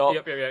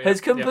backstop has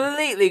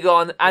completely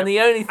gone, and the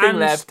only thing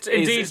left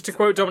is... Indeed, to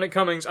quote Dominic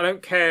Cummings, I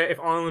don't care if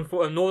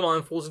Northern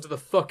Ireland falls into the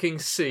fucking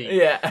sea.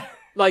 Yeah.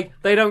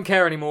 They don't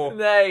care anymore.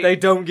 They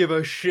don't give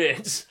a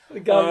shit. The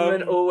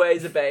government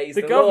always obeys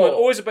the law. The government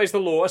always obeys the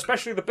law,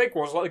 especially the big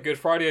ones like the Good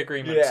Friday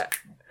Agreement. Yeah.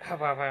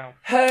 Wow.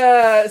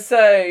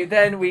 So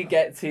then we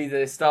get to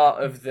the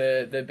start of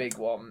the big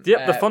one.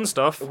 Yep, the fun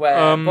stuff.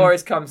 Where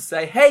Boris comes to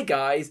say, "Hey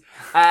guys,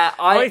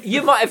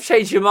 you might have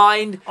changed your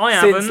mind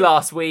since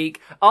last week.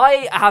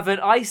 I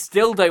haven't. I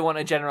still don't want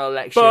a general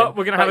election. But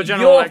we're going to have a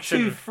general election.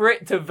 You're too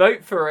frit to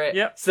vote for it.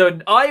 Yep. So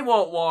I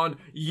want one.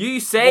 You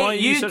say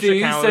you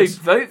do, so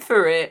vote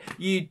for it.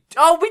 We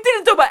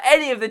didn't talk about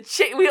any of the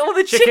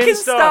chicken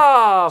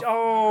stuff.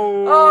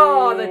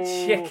 Oh, the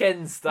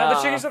chicken stuff. Now,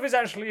 the chicken stuff is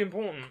actually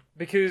important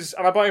because,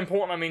 and by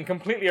important I mean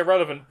completely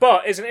irrelevant,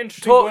 but it's an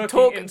interesting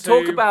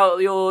talk about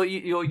your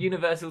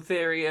universal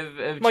theory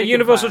of my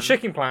universal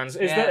chicken plans.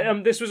 Is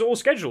that this was all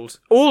scheduled.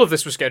 All of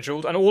this was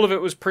scheduled, and all of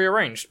it was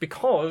prearranged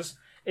because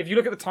if you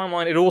look at the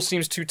timeline, it all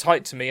seems too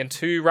tight to me and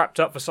too wrapped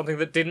up for something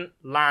that didn't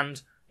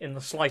land in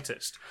the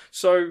slightest.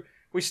 So.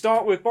 We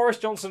start with Boris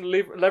Johnson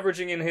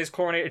leveraging in his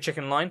chlorinated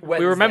chicken line.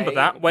 We remember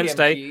that.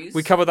 Wednesday. PMQs.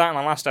 We covered that in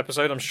our last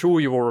episode. I'm sure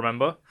you all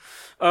remember.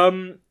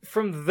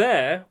 From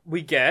there,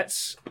 we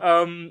get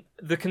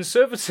the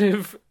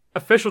Conservative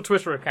official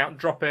Twitter account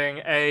dropping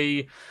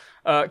a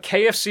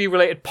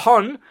KFC-related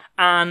pun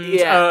and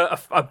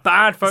a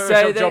bad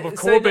Photoshop job of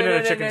Corbyn in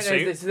a chicken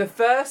suit. So the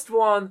first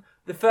one...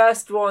 The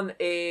first one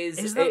is...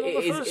 Is that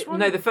not the first one?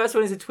 No, the first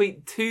one is a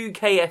tweet to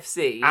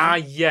KFC. Ah,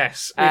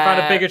 yes. We've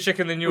had a bigger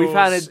chicken than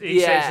yours.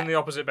 He sits in the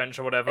opposite bench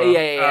or whatever.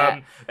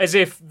 Yeah. As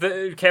if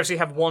the KFC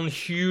have one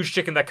huge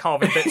chicken they're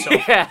carving bits of.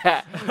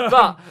 Yeah.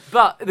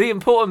 But the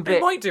important bit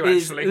It might do,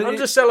 actually.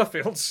 Under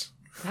Sellafields.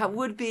 That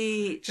would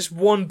be... Just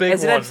one big one.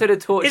 There's an episode of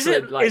Torchwood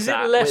Is it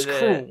less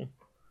cruel?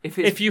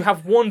 If you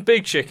have one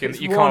big chicken that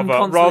you carve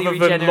up rather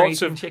than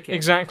lots of chicken.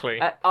 Exactly.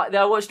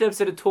 I watched an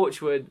episode of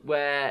Torchwood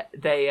where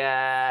they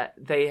had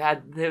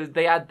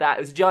that. It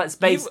was a giant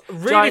space,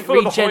 giant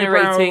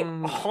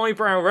regenerating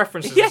highbrow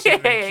references.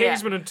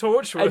 Kingsman and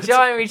Torchwood. A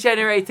giant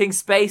regenerating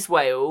space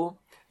whale.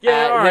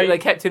 Right. They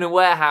kept in a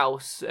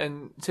warehouse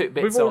and took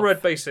bits. We've all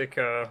read basic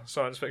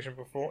science fiction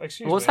before.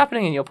 Excuse me. What's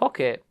happening in your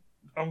pocket?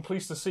 I'm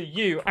pleased to see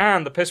you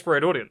and the Piss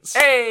Parade audience.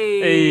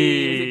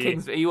 Hey!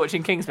 Is it are you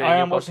watching Kingsman? I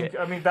am watching.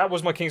 I mean, that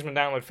was my Kingsman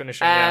download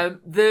finishing. So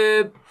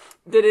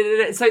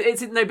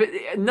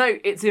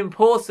it's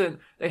important.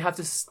 They have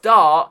to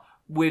start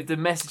with the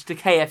message to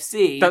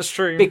KFC. That's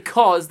true.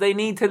 Because they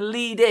need to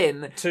lead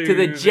in to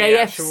the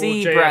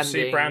JFC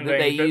branding that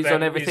they use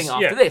on everything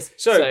after this.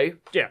 So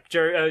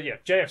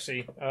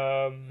JFC.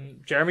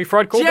 Jeremy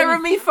Fried Corbyn.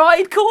 Jeremy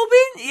Fried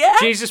Corbyn? Yeah.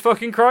 Jesus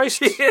fucking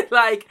Christ.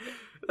 like.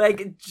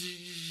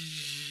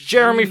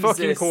 Jeremy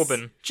fucking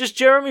Corbyn. Just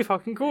Jeremy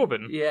fucking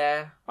Corbyn.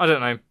 Yeah. I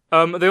don't know.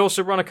 They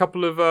also run a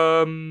couple of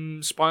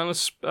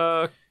spineless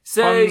puns.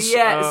 So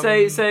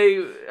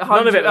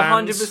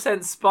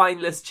 100%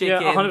 spineless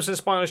chicken. Yeah, 100%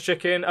 spineless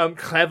chicken.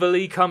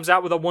 Cleverly comes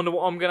out with, I wonder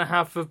what I'm going to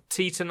have for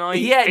tea tonight.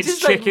 Yeah, it's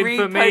just chicken like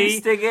for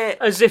me. It.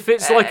 As if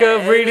it's like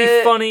a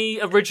really funny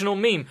original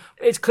meme.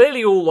 It's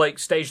clearly all like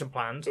staged and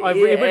planned. It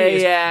really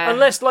is.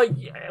 Unless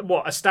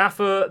a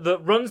staffer that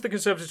runs the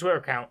Conservative Twitter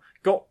account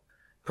got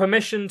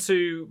permission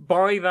to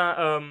buy that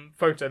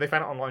photo. They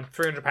found it online,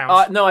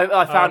 £300. No,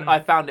 I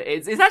found it.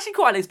 It's actually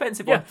quite an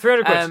expensive one. Yeah,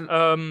 300 quid.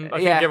 I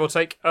think give or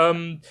take.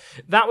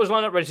 That was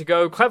lined up, ready to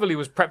go. Cleverly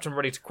was prepped and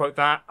ready to quote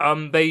that.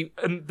 They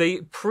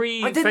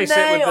pre-face it with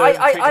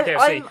the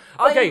KFC.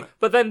 Okay,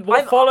 but then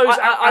what follows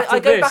after I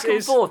go this back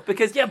and forth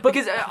because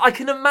I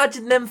can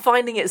imagine them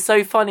finding it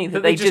so funny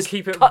that they just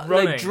keep it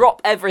running. They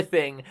drop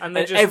everything and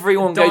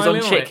everyone goes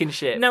on chicken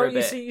shit. Now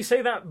you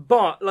say that,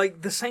 but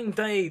like the same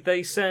day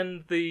they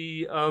send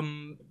the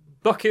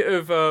bucket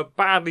of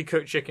badly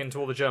cooked chicken to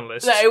all the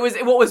journalists. No, it was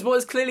what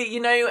was clearly,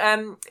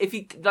 if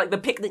you like the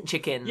picnic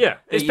chicken. Yeah,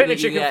 it's picnic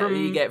chicken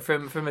you get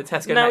from a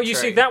Tesco. Now you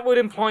see that would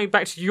imply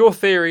back to your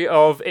theory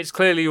of it's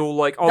clearly all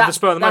like on the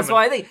spur of the moment. That's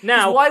why I think.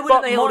 Now, why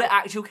wouldn't they hold it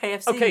actual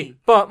KFC? Okay,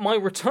 but my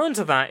return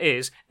to that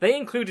is they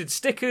included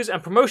stickers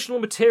and promotional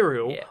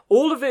material,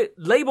 all of it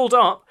labelled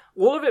up.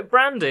 All of it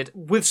branded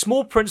with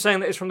small print saying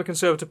that it's from the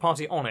Conservative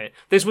Party on it.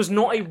 This was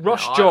not a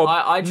rushed job.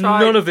 I tried,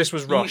 none of this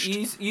was rushed.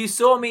 You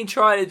saw me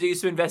try to do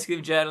some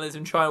investigative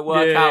journalism, trying to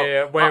work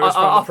out where it was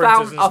from the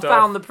printers and stuff. I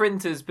found the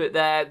printers, but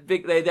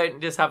they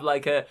don't just have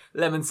like a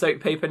lemon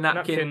soaked paper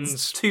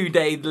napkins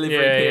 2-day delivery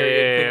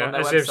period thing on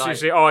their website. You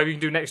say, you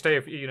can do next day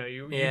if you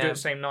do it the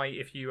same night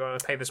if you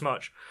pay this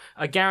much.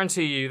 I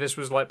guarantee you this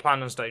was like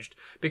planned and staged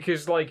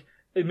because like.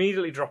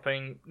 Immediately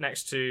dropping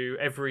next to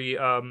every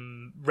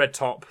red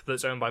top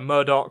that's owned by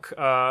Murdoch,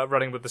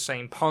 running with the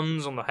same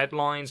puns on the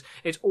headlines.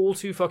 It's all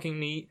too fucking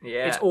neat.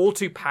 Yeah. It's all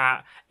too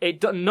pat.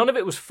 None of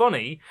it was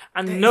funny,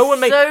 and no one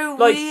made so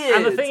like. Weird.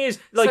 And the thing is,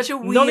 like, such a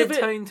weird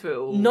tone to it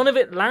all. None of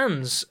it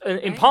lands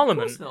in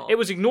Parliament. It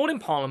was ignored in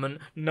Parliament.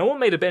 No one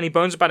made any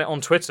bones about it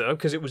on Twitter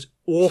because it was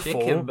awful.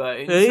 Chicken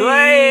bones.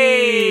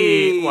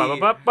 Hey! It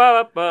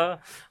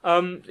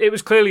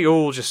was clearly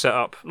all just set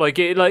up, which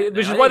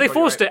is why they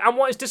forced it, and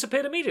why it's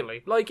disappeared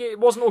immediately. Like it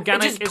wasn't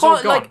organic. It's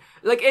all gone.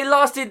 Like it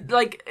lasted.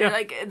 Like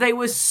they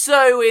were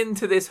so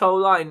into this whole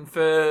line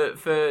for.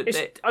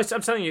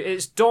 I'm telling you,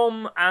 it's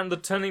Dom and the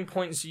Turning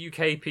Point's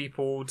UK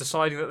people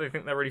deciding that they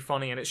think they're really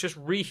funny, and it's just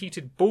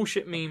reheated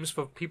bullshit memes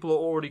for people who are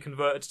already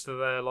converted to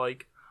their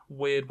like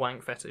weird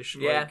wank fetish.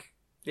 Yeah,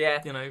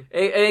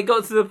 It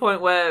got to the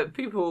point where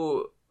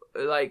people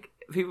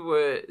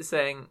were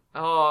saying,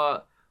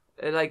 I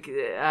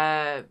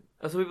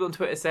saw people on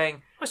Twitter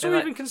saying... I saw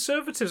even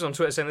Conservatives on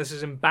Twitter saying this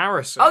is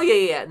embarrassing. Oh,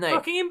 yeah, no.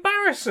 Fucking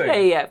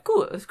embarrassing. Yeah, of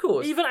course.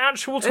 Even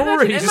actual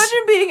Tories.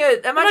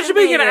 Imagine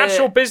being an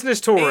actual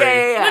business Tory.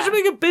 Yeah. Imagine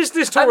being a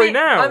business Tory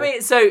now. I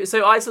mean,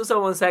 so I saw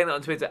someone saying that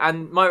on Twitter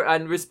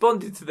and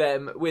responded to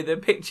them with a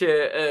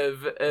picture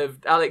of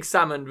Alex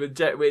Salmond with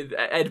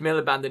Ed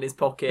Miliband in his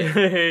pocket.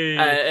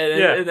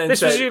 And then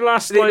this was you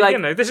last,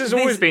 this has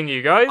always been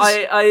you guys.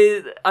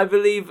 I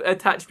believe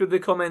attached with the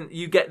comment,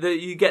 you get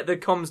the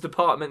comms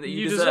department that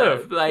you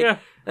deserve.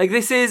 Like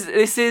this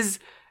is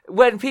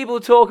when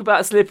people talk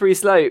about slippery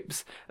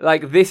slopes.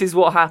 Like this is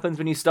what happens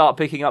when you start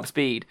picking up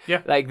speed.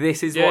 Yeah. Like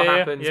this is what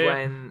happens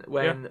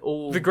when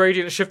all the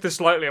gradient shifted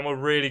slightly and we're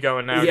really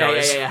going now,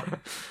 guys.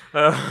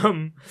 But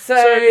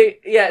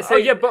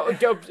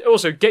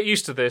also get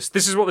used to this.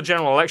 This is what the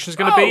general election is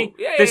going to be.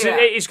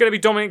 It's going to be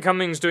Dominic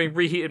Cummings doing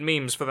reheated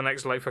memes for the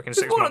next fucking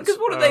 6 months. Because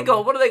what have they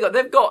got? What have they got?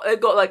 They've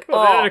got like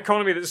an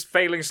economy that's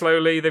failing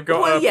slowly. They've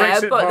got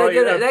Brexit party.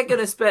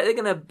 They're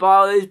gonna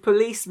bar those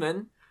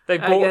policemen. They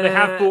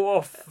have bought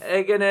off.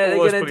 They're gonna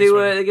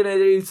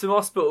do some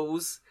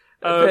hospitals.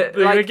 They're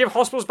going to give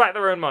hospitals back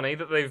their own money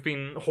that they've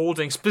been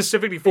hoarding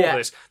specifically for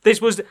this.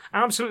 This was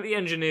absolutely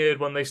engineered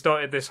when they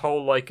started this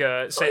whole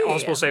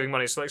hospital saving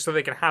money, so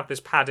they can have this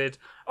padded.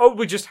 Oh,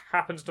 we just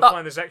happened to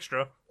find this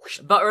extra.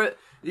 But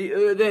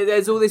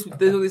there's all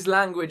this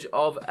language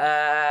of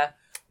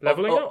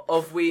leveling up.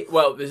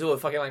 There's all the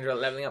fucking language of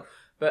leveling up,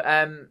 but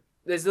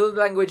there's all the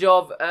language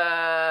of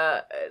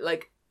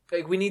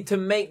we need to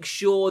make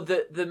sure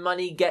that the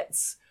money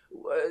gets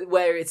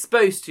where it's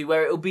supposed to,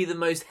 where it'll be the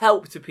most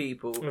help to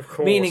people. Of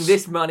course. Meaning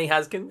this money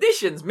has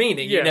conditions,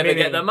 meaning you never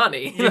get the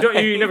money.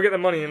 You never get the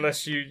money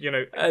unless you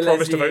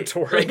promise to vote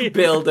Tory.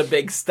 Build a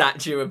big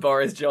statue of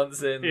Boris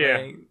Johnson.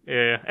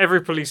 Yeah.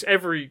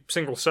 Every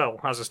single cell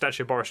has a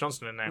statue of Boris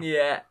Johnson in there.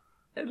 Yeah.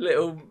 A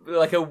little,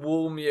 like a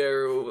wall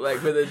mural,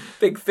 like with a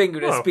big finger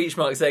and a speech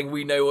mark saying,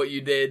 "We know what you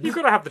did." You've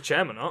got to have the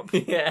chairman up.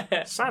 Yeah.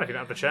 It's sad if you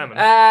don't have the chairman.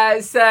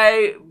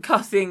 So,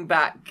 cutting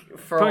back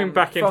from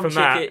chicken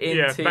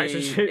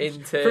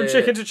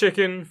to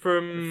chicken,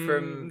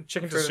 from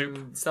chicken to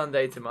soup.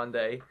 Sunday to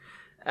Monday.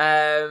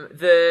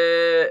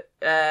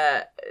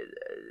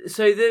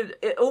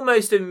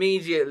 Almost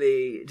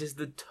immediately, just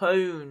the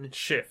tone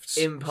shifts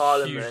in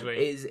Parliament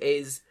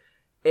hugely.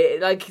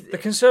 The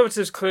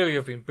Conservatives clearly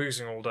have been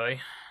boozing all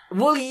day.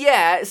 Well,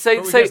 yeah.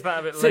 So that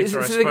a bit later,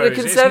 I suppose. The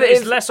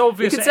Conservatives, it's less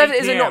obvious. The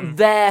Conservatives are not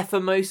there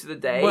for most of the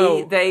day.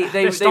 Well,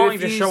 they're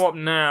starting to show up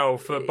now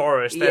for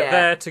Boris. They're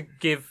there to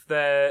give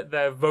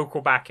their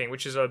vocal backing,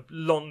 which is a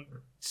long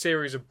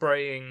series of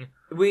braying.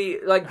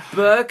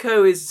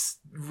 Burko is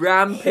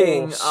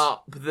ramping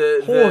up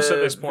the horse at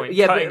this point,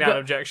 cutting down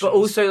objections. But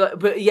also,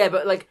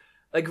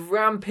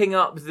 ramping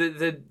up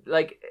the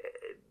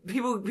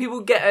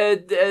people get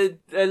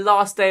a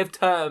last day of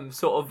term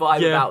sort of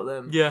vibe about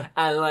them. Yeah.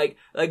 And like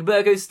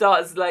Virgo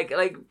starts like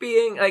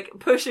being like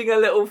pushing a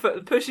little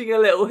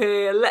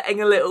here,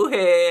 letting a little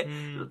here,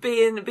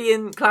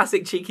 being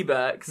classic cheeky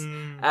Burks.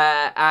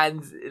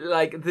 And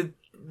like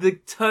the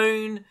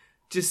tone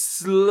just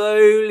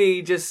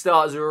slowly just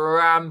starts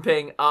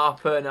ramping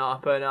up and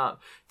up and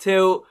up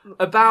till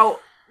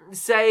about I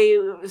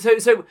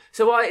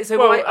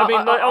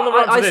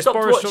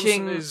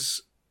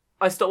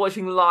stopped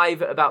watching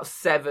live at about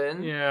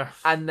 7. Yeah.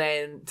 And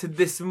then to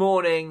this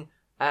morning,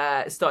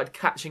 started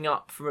catching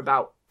up from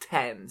about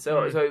 10.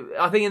 So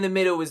I think in the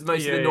middle was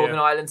most of the Northern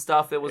Ireland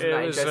stuff. There wasn't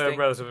that interesting. It was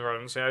relatively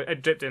relevant. So I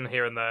dipped in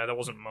here and there. There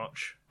wasn't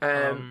much.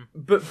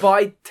 But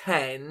by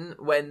 10,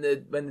 when the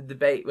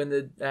debate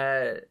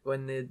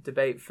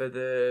for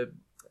the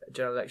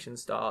general election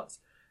starts,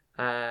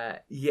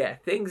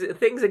 things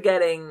are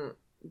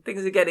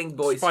getting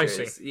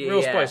boisterous.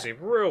 Spicy.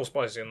 Real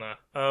spicy in there.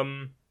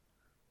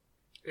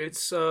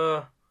 It's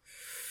I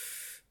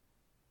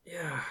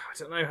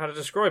don't know how to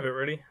describe it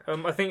really.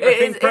 I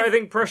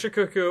think pressure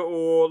cooker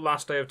or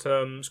last day of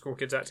term, school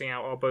kids acting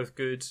out are both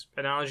good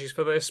analogies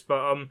for this,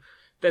 but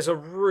there's a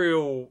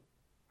real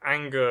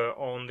anger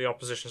on the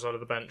opposition side of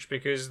the bench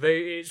because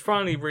they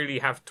finally really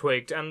have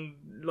twigged, and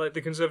like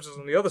the Conservatives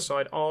on the other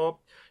side are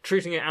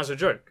treating it as a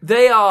joke.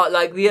 They are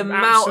like the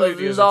amount of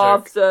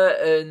laughter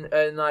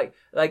and like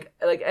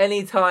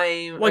any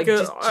time like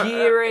just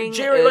jeering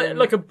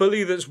like a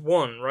bully that's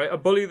won, right? A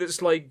bully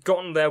that's like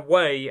gotten their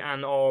way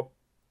and are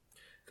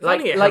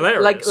hilarious.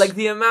 Like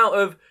the amount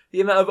of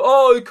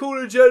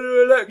call a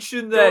general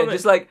election then.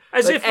 Just like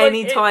as if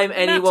any time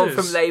anyone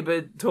from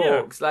Labour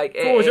talks, call a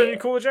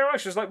general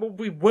election. It's like, well,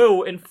 we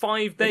will in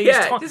 5 days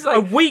time. Like, a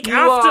week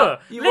after.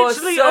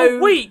 Literally a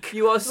week.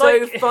 You are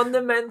so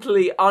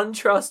fundamentally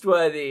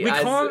untrustworthy. We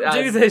can't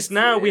do this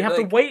now. We have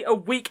to wait a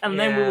week and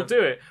then we will do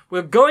it.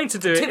 We're going to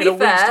do it in a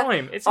week's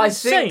time. It's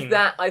insane.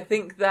 I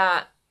think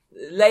that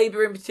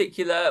Labour in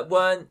particular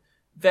weren't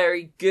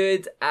very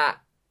good at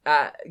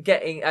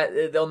getting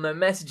on their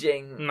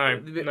messaging,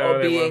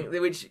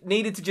 which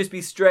needed to just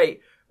be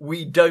straight.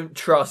 We don't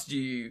trust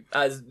you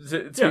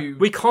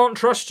we can't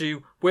trust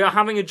you. We are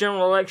having a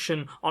general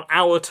election on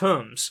our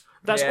terms.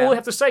 That's all we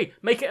have to say.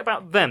 Make it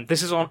about them.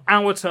 This is on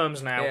our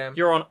terms now. Yeah.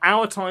 You're on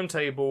our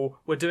timetable.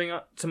 We're doing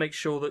it to make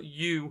sure that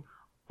you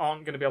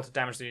aren't going to be able to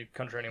damage the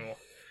country anymore.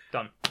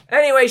 Done.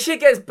 Anyway,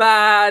 shit gets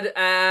bad.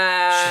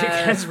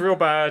 Shit gets real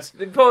bad.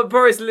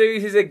 Boris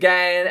loses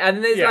again,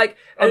 and there's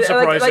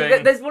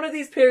unsurprising. there's one of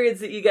these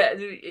periods that you get.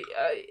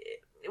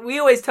 We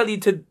always tell you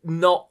to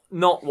not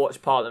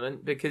watch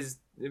Parliament because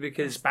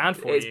it's bad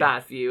for you. It's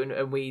bad for you,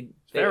 and we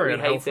very hate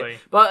unhealthy. it.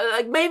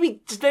 But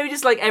maybe just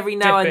every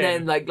now and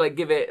then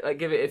give it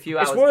a few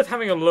hours. It's worth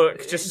having a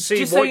look just to see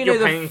just what so you know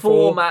you're the paying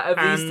format for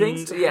of these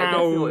things. Yeah.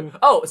 How...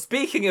 Oh,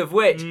 speaking of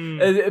which,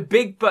 a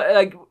big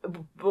part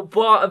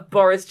of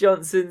Boris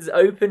Johnson's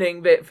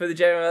opening bit for the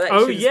general election.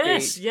 Oh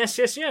yes,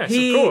 of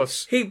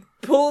course. He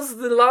pulls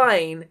the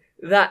line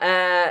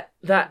that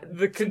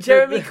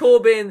Jeremy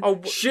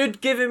Corbyn should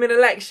give him an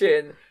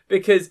election.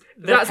 Because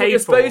that's what you're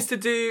supposed to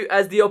do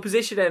as the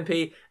opposition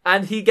MP,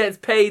 and he gets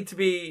paid to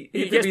be.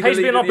 He gets paid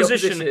to be in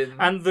opposition,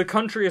 and the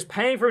country is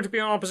paying for him to be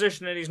in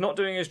opposition, and he's not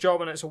doing his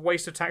job, and it's a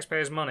waste of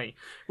taxpayers' money,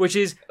 which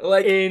is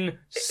insane.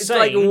 It's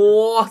like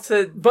what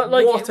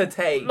a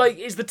take! Like,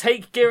 is the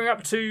take gearing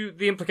up to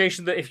the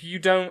implication that if you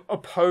don't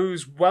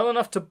oppose well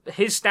enough to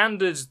his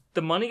standards,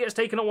 the money gets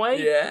taken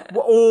away? Yeah.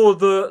 Or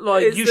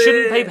you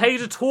shouldn't pay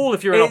paid at all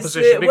if you're in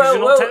opposition because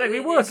you're not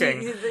technically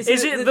working.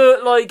 Is it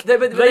that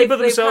Labour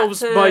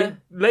themselves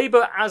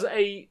Labour as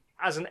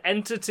an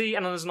entity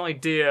and as an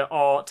idea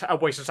are a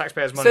waste of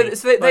taxpayers' money?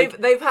 So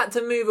they've had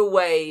to move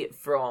away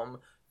from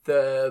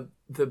the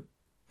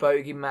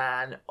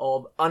bogeyman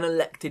of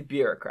unelected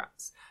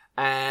bureaucraents.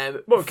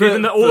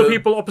 Given that all the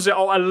people opposite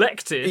are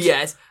elected,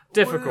 yes,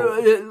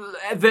 difficult.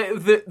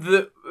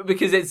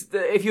 Because it's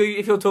if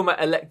you're talking about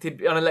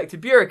unelected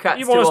bureaucrats,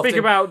 you want to speak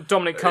about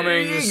Dominic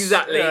Cummings.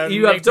 Exactly,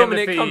 you have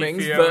Dominic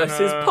Cummings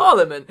versus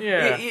Parliament.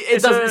 Yeah,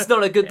 it's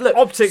not a good look.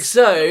 Optics.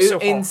 So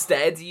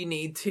instead, you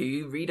need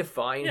to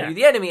redefine who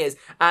the enemy is,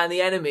 and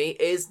the enemy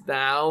is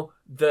now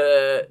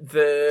the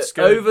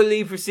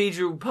overly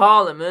procedural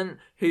Parliament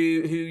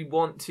who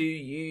want to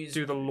use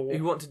the law,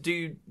 who want to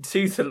do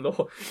the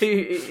law,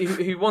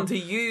 who want to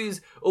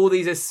use all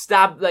these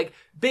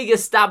big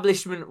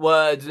establishment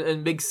words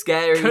and big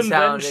scary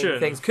sounding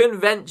things,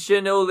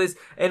 convention, all this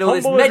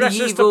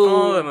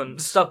medieval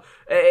stuff.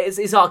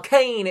 It's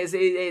arcane.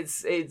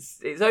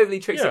 It's overly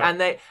tricksy,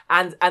 and they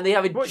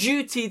have a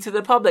duty to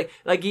the public.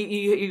 Like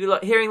you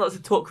like hearing lots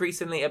of talk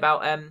recently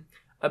about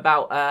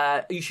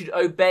you should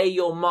obey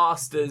your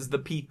masters, the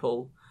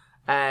people.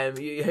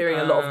 You're hearing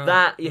a lot of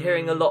that. You're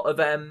hearing a lot of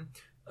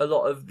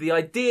the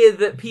idea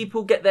that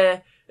people get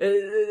their.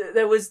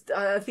 There was,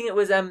 I think it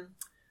was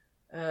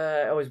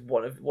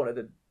one of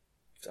the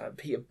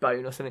Peter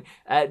Bone or something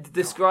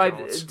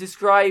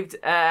described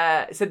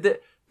said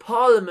that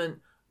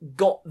Parliament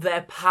got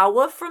their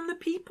power from the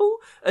people,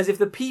 as if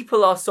the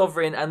people are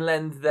sovereign and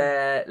lend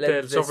their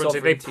sovereignty.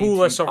 They pool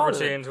their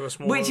sovereignty into a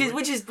small, which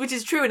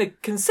is true in a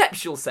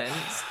conceptual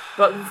sense,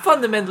 but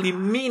fundamentally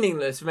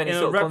meaningless from any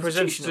sort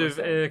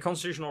of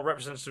constitutional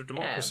representative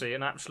democracy.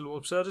 An absolute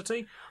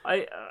absurdity.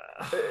 We're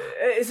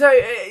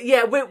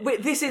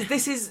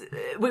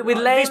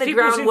laying the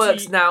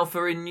groundwork now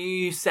for a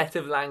new set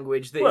of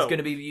language that is going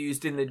to be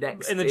used in the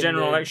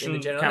general election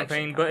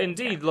campaign. But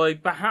indeed,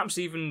 like perhaps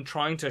even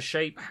trying to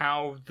shape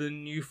how the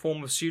new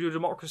form of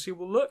pseudo-democracy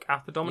will look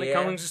after Dominic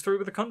Cummings is through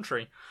with the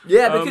country.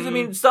 Yeah,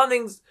 because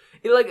something's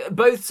like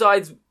both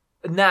sides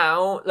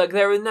now. Like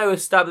there are no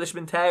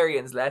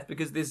establishmentarians left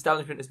because the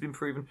establishment has been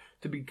proven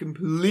to be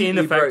completely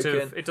ineffective.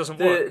 Broken. It doesn't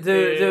work.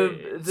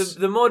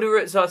 The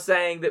moderates are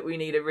saying that we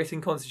need a written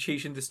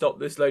constitution to stop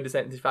the slow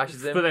descent into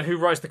fascism. But then who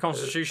writes the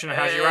constitution and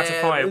how do you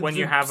ratify it when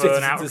you have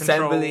an out of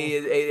control assembly?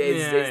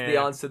 Is the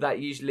answer that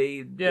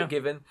usually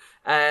given.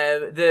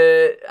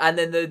 The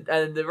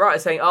right are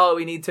saying,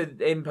 we need to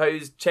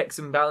impose checks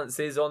and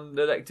balances on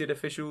elected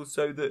officials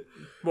so that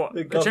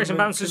the checks and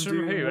balances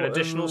from who? An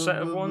additional set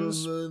of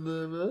ones.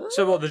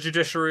 So what? The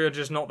judiciary are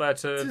just not there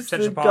to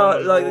censure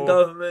Parliament. The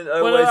government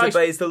always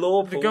obeys the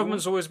law. The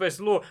government's always obeys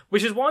the law,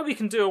 which is why we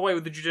can do away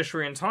with the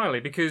judiciary entirely,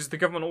 because the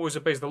government always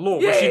obeys the law.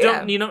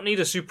 You don't need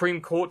a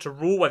Supreme Court to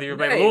rule whether you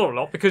obey the law or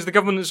not, because the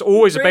government has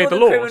always obeyed the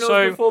law.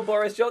 So before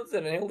Boris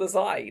Johnson, and he'll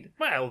decide.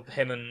 Well,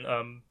 him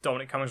and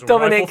Dominic Cummings will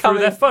rifle through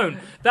their phone.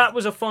 That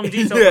was a fun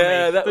detail for me.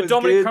 That was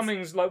Dominic good.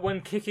 Cummings, like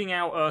when kicking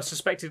out a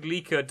suspected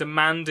leaker,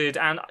 demanded,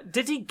 and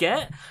did he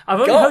get? I've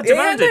only heard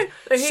demanded.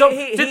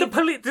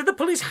 Did the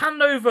police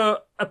hand over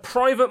a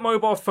private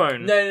mobile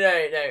phone?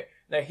 No.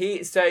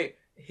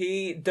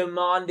 He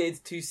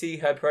demanded to see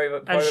her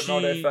private mobile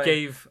phone.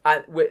 Gave...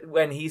 And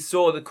when he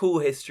saw the call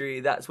history,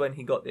 that's when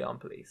he got the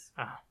armed police.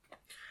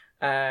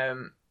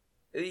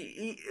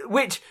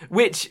 Which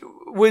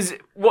was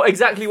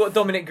exactly what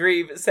Dominic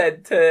Grieve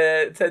said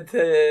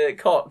to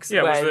Cox.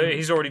 Yeah,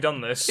 he's already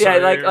done this. Yeah,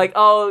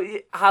 so...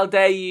 how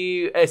dare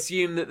you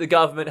assume that the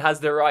government has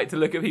the right to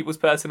look at people's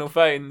personal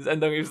phones?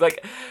 And Dominic was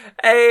like,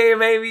 hey,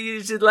 maybe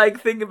you should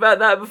think about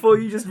that before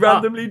you just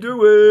randomly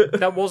do it.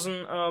 That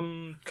wasn't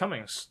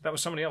Cummings. That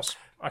was somebody else.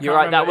 You're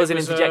right, that was an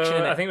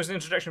interjection, I think it was an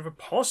interjection for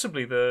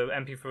possibly the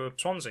MP for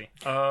Swansea.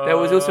 There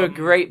was also a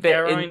great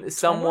bit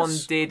someone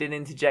did an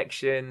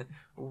interjection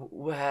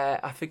where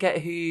I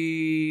forget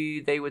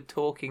who they were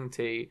talking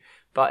to,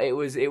 but it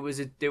was a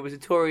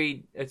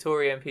Tory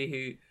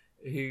MP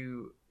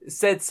who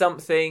said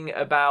something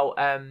about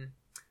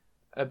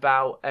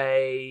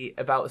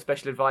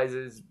special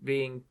advisors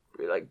being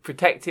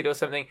protected or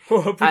something.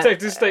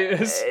 Protected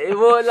status. It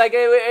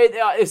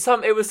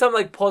was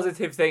some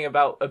positive thing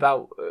about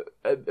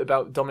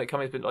Dominic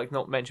Cummings, but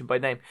not mentioned by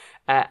name.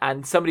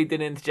 And somebody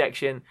did an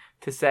interjection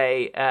to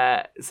say,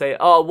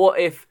 what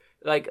if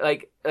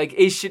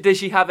does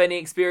she have any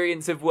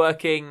experience of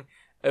working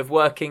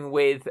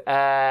with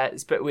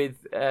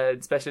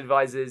special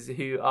advisors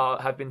who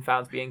have been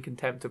found to be in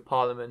contempt of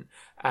Parliament,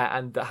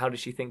 and how does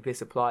she think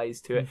this applies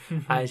to it?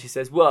 And she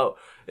says, well,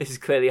 this is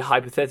clearly a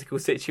hypothetical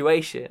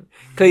situation.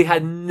 Clearly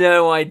had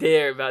no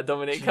idea about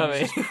Dominic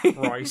Cummings.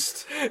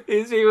 Christ.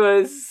 She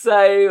was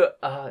so...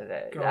 how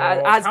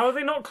are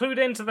they not clued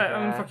into their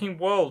own fucking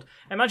world?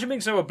 Imagine being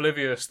so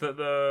oblivious that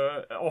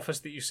the office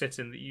that you sit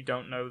in, that you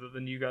don't know that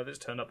the new guy that's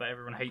turned up that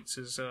everyone hates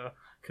is a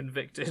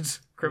convicted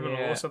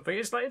criminal or something.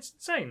 It's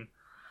insane.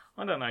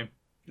 I don't know.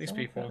 These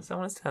people.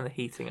 Someone's turned the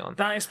heating on.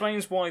 That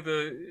explains why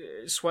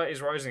the sweat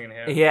is rising in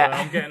here. Yeah.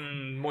 I'm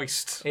getting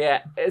moist.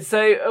 Yeah.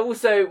 So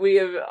also we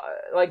have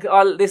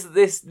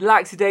this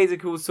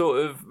lackadaisical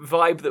sort of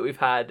vibe that we've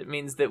had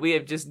means that we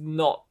have just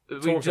not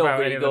talked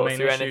about really any of the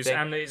main issues, anything.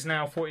 and it's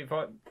now 40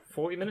 minutes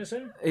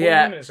in. 40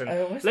 yeah. minutes in.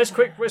 Let's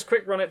quick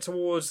run it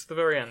towards the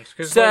very end,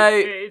 because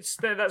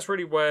that's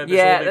really where this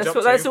all leads up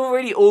to. That's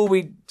really all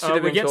we should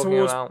have been talking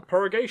towards about.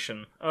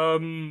 Prorogation.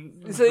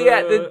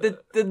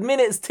 The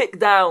minutes tick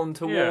down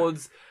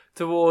towards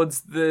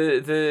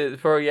the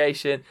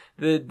prorogation.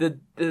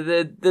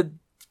 The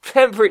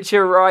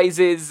temperature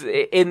rises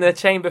in the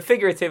chamber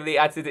figuratively,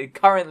 as it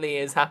currently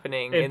is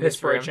happening in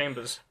this room.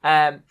 Chambers.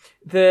 As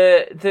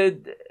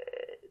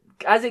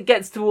it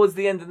gets towards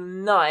the end of the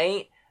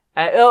night.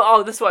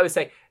 That's what I was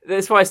saying.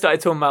 That's why I started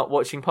talking about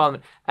watching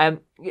Parliament.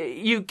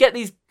 You get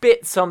these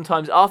bits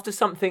sometimes after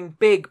something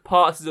big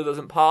passes or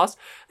doesn't pass.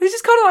 There's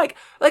just kind of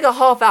like a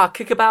half-hour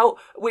kickabout,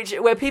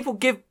 where people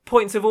give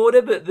points of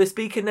order, but the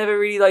speaker never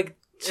really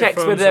checks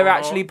whether they're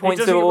actually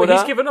points of order.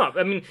 He's given up.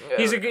 I mean,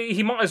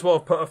 he might as well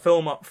have put a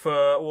film up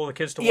for all the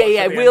kids to watch.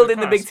 Wheeled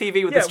in the big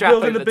TV with the strap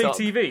over the top.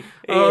 Wheeled in the big TV.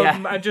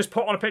 And just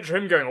put on a picture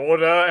of him going,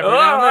 order, every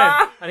now and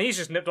then. And he's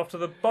just nipped off to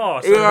the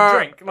bar to have a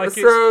drink. At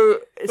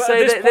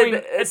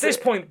this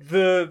point,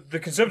 the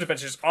Conservative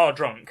benches are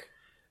drunk.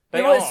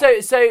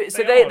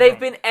 They've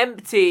been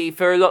empty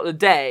for a lot of the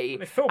day,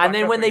 and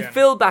then when they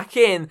fill back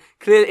in,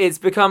 clearly it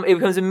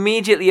becomes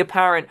immediately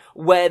apparent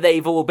where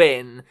they've all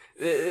been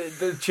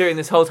during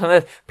this whole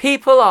time.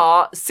 People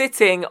are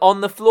sitting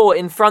on the floor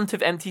in front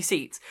of empty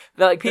seats.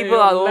 People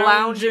are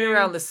lounging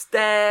around the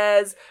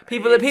stairs.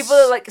 People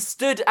are like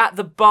stood at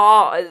the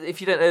bar.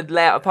 If you don't know the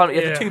layout of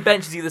Parliament, you have the two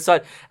benches either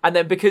side, and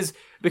then because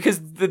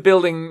the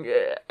building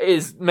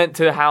is meant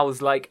to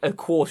house like a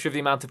quarter of the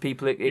amount of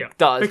people it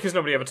does. Because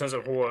nobody ever turns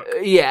up for work.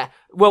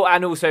 Well,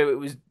 and also it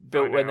was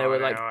built when there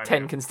were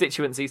 10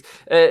 constituencies.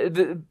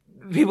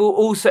 People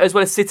also, as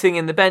well as sitting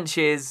in the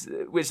benches,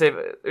 which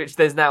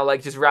there's now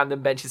like just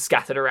random benches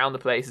scattered around the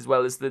place, as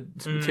well as the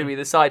two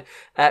either side.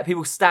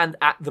 People stand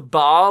at the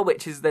bar,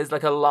 there's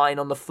like a line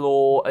on the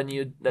floor, and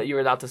you're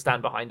allowed to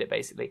stand behind it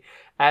basically.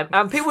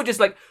 And people just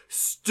like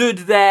stood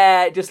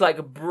there, just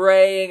like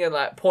braying and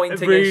like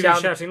pointing really and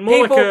shouting.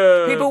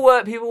 People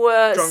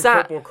were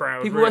sat.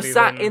 Crowd, people were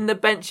sat in the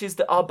benches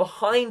that are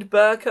behind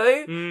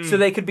Burko, so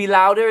they could be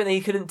louder and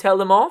he couldn't tell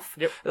them off.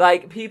 Yep.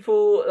 Like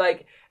people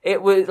like.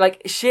 It was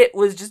like shit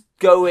was just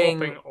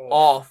going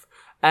off.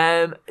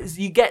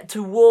 You get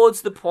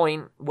towards the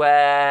point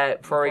where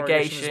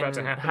prorogation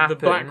happens. The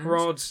Black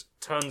Rod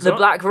turns up. The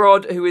Black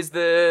Rod, who is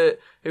the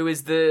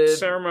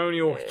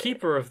ceremonial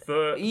keeper of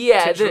the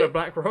titular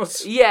Black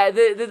Rods. Yeah,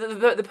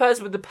 the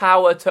person with the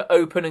power to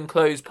open and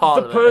close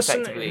Parliament. The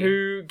person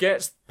who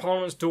gets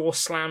Parliament's door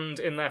slammed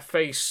in their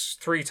face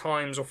 3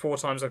 times or 4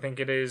 times, I think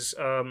it is,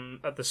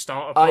 at the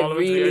start of Parliament. I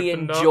really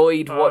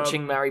enjoyed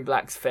watching Mary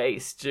Black's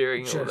face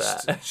during all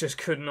that. Just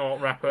could not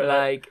wrap it.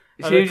 Like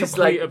she was just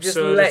laying on the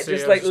bench,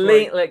 like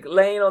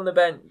leaning on the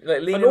bench.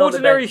 An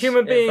ordinary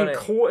human being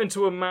caught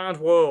into a mad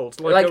world,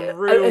 like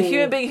a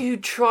human being who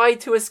tried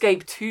to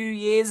escape 2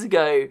 years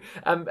ago,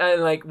 and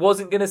like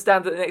wasn't going to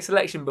stand at the next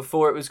election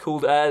before it was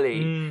called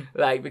early,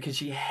 like because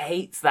she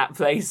hates that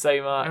place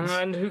so much.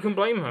 And who can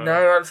blame her?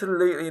 No,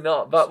 absolutely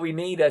not. But we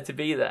need her to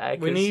be there.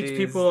 We need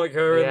people like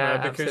her in there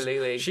because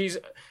absolutely.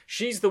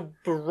 She's the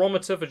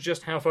barometer for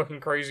just how fucking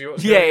crazy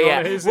what's going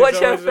on. Watch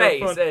her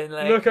face and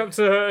like look up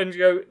to her and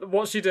go,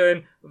 "What's she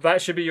doing?"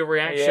 That should be your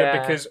reaction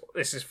because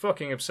this is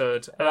fucking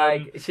absurd.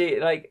 Everyone,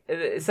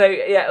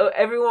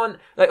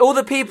 like all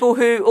the people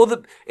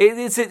who,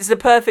 it's a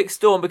perfect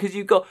storm because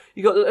you've got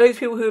those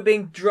people who are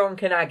being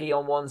drunk and aggy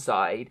on one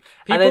side,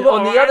 and then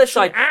on the other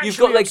side you've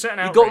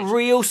got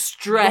real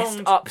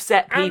stressed,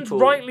 upset people,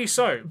 and rightly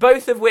so.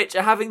 Both of which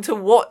are having to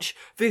watch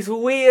this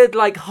weird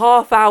like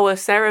half-hour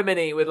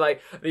ceremony with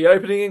like the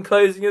opening and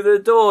closing of the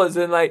doors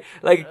and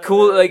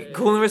call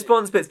and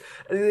response bits.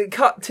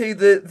 Cut to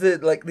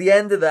the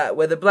end of that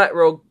where the Black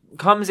Rod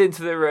comes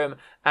into the room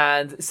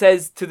and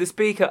says to the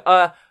speaker,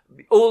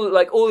 all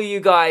of you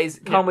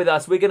guys come with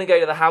us. We're going to go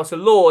to the House of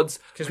Lords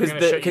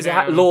because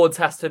Lords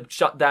has to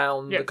shut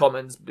down the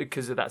Commons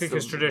because the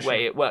tradition.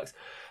 way it works.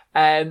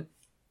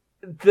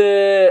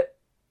 The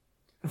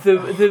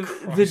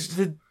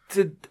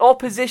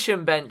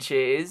opposition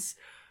benches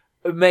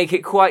make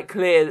it quite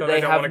clear that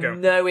they have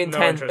no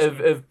intent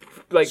of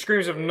like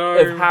screams of no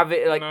of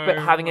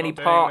having any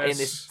part in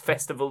this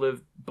festival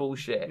of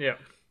bullshit. Yeah.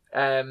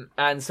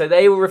 And so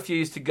they will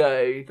refuse to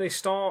go. They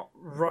start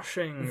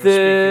rushing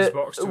the speaker's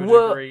box to a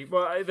degree.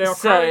 Well, they are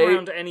crowding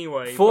around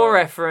anyway. For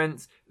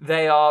reference,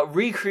 they are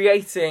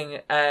recreating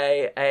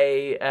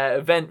a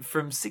event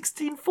from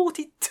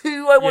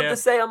 1642. I want to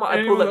say I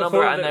might pull that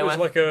number out. It was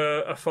like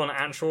a fun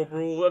actual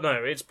brawl.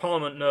 No, it's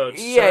Parliament nerds.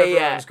 So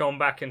everyone's gone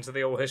back into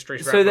the old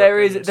history. So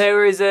there is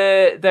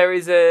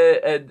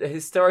a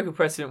historical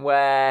precedent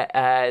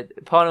where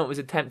Parliament was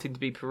attempting to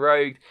be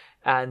prorogued.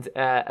 And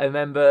a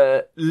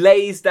member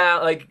lays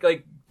down like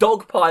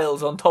dog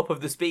piles on top of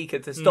the speaker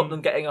to stop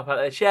them getting up out of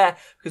their chair,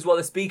 because while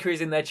the speaker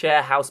is in their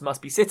chair, House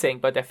must be sitting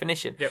by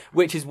definition. Yep.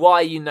 Which is why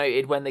you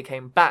noted when they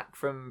came back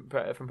from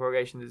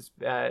prorogation,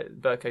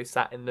 Burko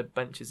sat in the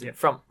benches in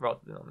front rather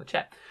than on the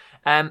chair.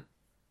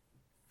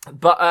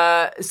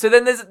 So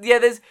then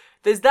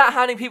there's that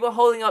happening. People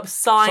holding up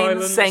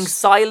signs saying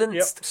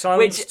silenced,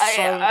 which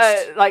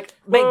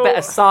make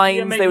better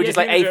signs. They were just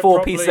like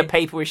A4 pieces of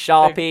paper with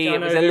Sharpie. It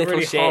was a little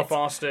really shit.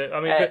 Half-assed it. I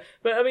mean,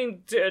 but I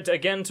mean,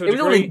 again, to a degree, it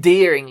was all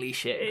endearingly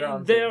shit.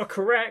 They are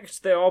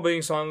correct. They are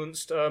being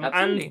silenced, and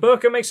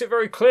Burko makes it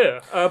very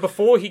clear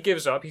before he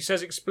gives up. He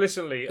says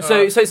explicitly.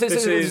 So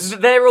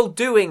they're all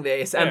doing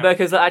this, and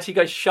Burko's like, actually,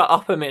 guys, shut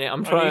up a minute. I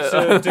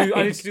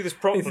need to do this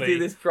properly.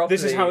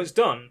 This is how it's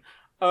done.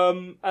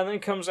 And then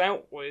comes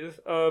out with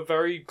a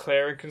very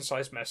clear and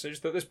concise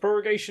message that this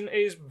prorogation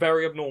is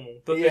very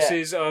abnormal. That this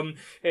is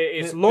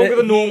it's longer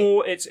than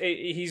normal.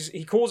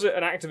 He calls it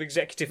an act of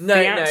executive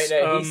fiat.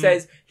 No. He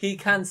says he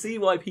can see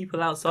why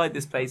people outside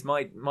this place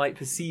might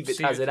perceive it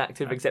as an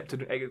act of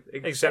executive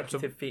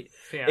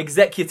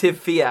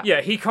fiat. Yeah,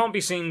 he can't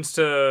be seen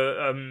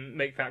to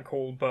make that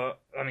call,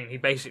 but I mean, he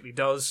basically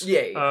does.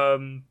 Yeah.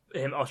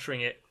 Him uttering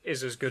it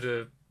is as good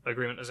a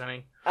agreement as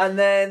any. And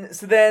then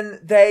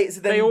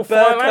all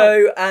file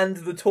Bercow and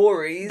the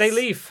Tories they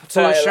leave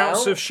to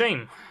shouts of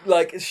shame,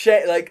 carry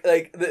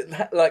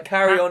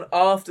on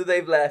after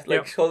they've left,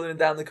 following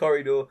down the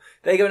corridor.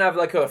 They go and have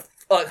like a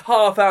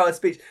half-hour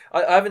speech.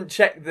 I haven't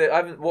checked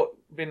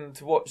been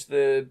to watch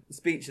the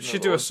speech. You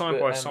should do a side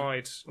by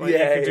side. You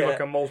could do like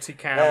a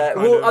multi-cam.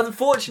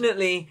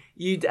 Unfortunately,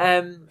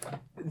 the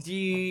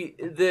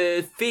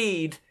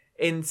feed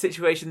in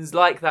situations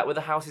like that where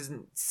the house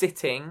isn't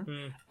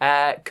sitting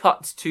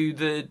cuts to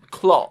the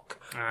clock,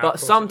 but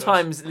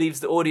sometimes leaves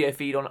the audio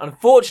feed on.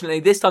 Unfortunately,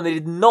 this time they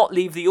did not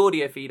leave the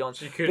audio feed on,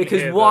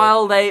 because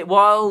while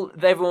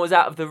everyone was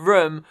out of the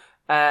room,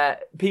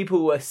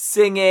 people were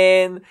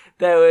singing.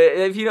 There were,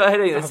 if you not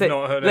heard anything, I've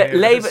not heard any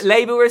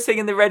Labour were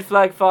singing "The Red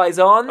Flag Flies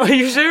On." Are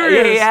you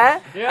serious?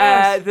 Yeah.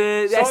 Yes.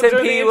 The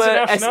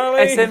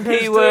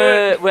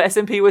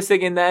SNP were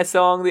singing their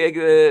song. The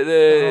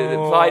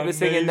Plaid were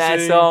singing their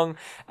song.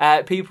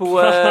 People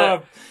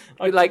were.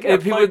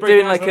 People were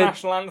doing like a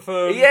national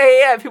anthem.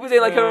 Yeah. People doing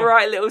like a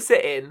right little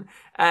sit-in.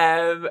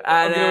 I'm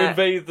going to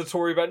invade the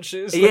Tory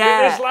benches. Look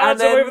at this,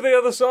 lads, I'm over the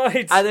other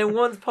side. And then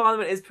once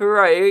Parliament is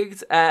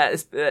prorogued,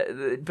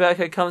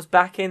 Bercow comes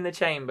back in the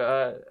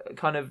chamber,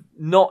 kind of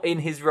not in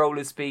his role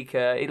as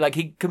Speaker.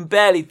 He can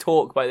barely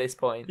talk by this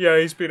point. Yeah,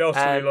 he's been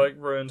utterly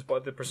ruined by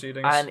the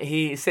proceedings. And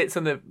he sits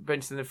on the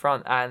benches in the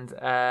front and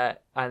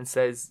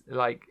says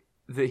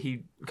that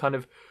he kind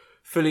of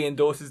fully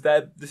endorses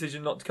their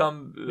decision not to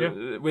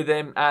come with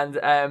him, and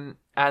then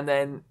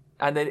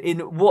in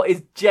what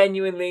is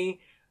genuinely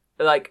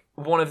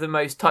one of the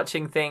most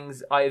touching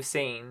things I have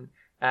seen,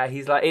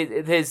 he's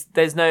like,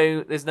 there's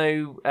no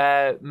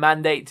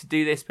mandate to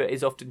do this, but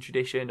it's often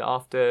tradition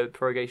after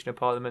prorogation of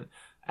Parliament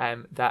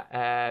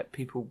that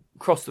people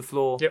cross the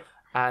floor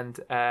and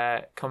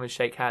come and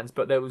shake hands,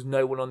 but there was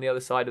no one on the other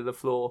side of the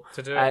floor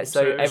to do it.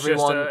 So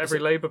everyone, every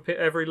Labour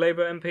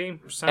MP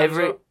stands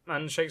up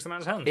and shakes the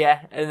man's hand. Yeah,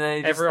 and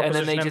then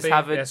they just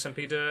have a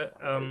SNP do it.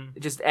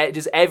 Just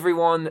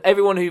everyone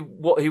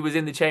who was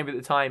in the chamber at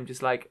the time,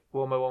 just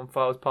one by one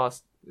files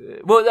past.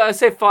 Well, I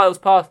say files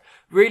past.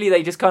 Really,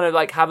 they just kind of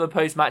have a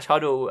post-match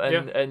huddle,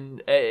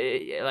 and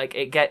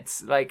it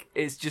gets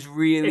it's just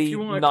really if you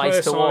want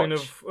nice to watch. Sign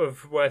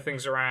of where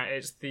things are at,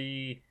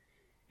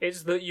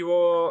 it's that you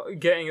are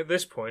getting at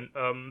this point,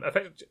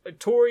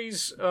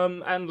 Tories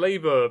and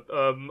Labour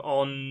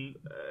on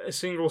a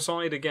single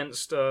side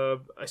against. I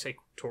say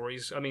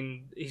Tories. I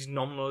mean, he's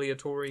nominally a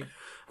Tory.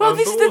 Well,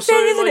 this is the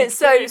thing, isn't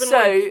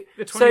it?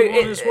 The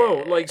 21 as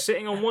well,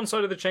 sitting on one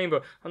side of the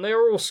chamber, and they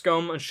are all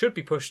scum and should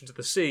be pushed into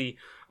the sea.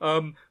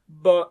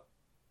 But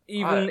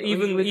even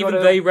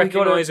they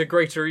recognise a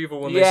greater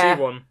evil when they see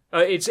one.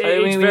 We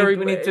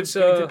need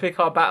to pick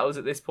our battles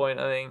at this point,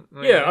 I think.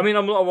 I mean,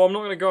 I'm not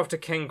going to go after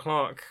Ken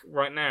Clark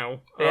right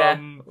now. Yeah,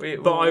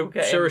 we'll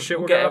get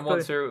him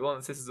once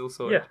this is all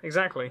sorted. Yeah,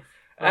 exactly.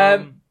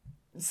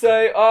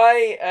 So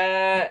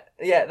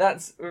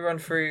we run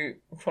through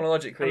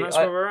chronologically. And that's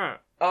where we're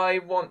at.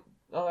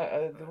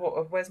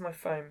 Where's my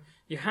phone?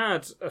 You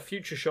had a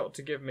future shot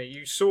to give me.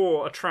 You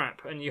saw a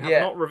trap, and you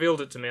have not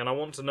revealed it to me, and I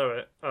want to know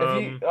it.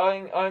 I'm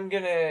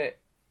gonna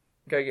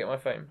go get my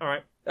phone. All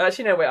right.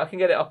 Actually, no, wait. I can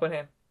get it up on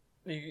here.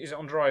 Is it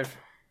on Drive?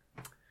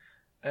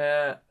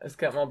 Let's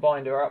get my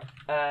binder up.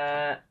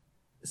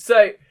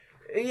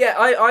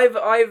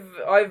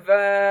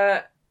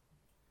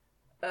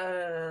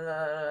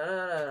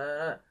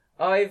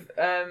 I've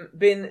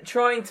been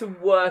trying to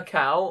work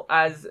out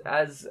as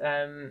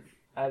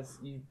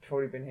you've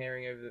probably been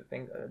hearing over the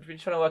thing. I've been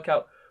trying to work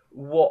out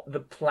what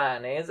the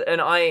plan is, and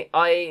I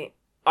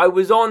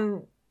was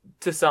on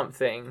to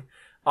something.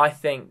 I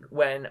think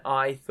when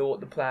I thought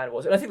the plan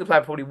was, and I think the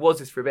plan probably was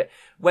this for a bit,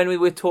 when we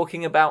were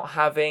talking about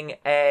having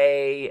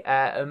a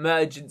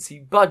emergency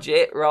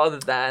budget rather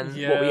than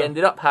what we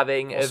ended up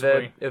having of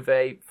a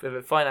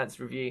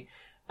finance review.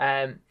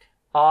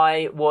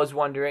 I was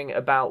wondering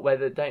about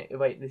whether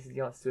this is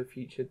the answer to a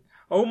future.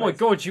 Oh my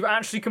god! You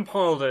actually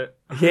compiled it.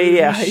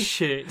 Yeah.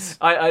 Shit.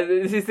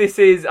 This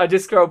is. I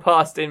just scrolled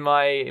past in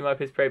my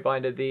Piss Parade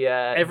binder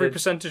every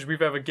percentage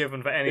we've ever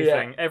given for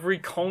anything. Every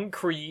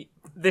concrete.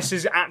 This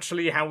is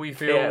actually how we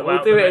feel. Yeah,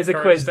 we'll do it as a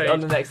quiz on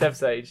the next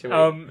episode.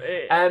 Shall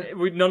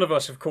we? None of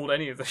us have called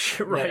any of this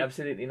shit right. No,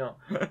 absolutely not.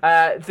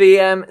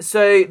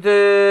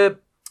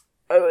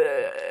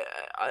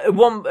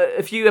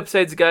 A few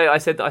episodes ago, I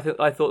said that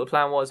I thought the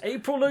plan was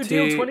April No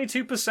Deal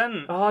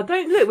 22%. Oh,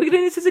 don't look! We're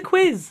doing this as a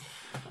quiz.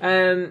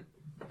 I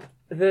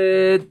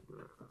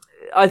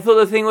thought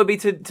the thing would be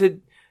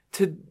to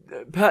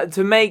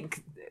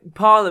make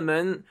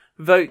Parliament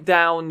vote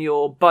down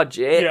your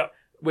budget,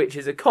 which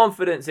is a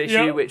confidence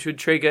issue, which would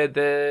trigger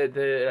the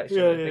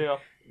election.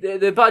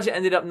 The budget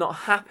ended up not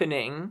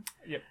happening.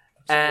 Yep.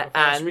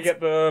 And we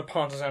get the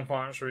partisan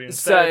financiary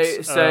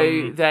instead.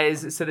 So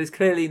there's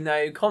clearly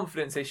no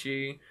confidence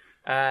issue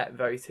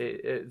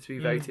to be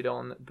voted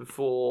on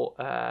before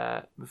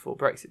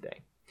Brexit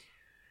Day.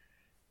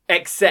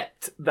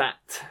 Except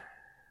that,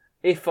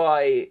 if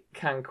I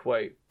can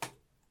quote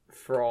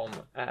from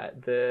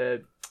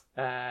the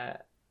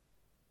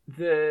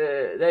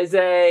there's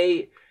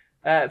a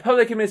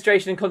Public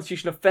Administration and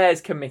Constitutional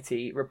Affairs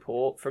Committee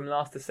report from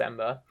last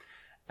December,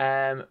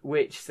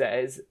 which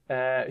says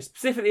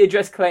specifically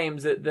addressed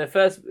claims that the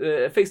first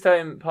Fixed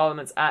Term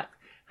Parliaments Act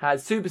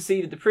has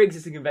superseded the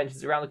pre-existing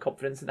conventions around the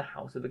confidence in the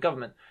House of the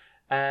government.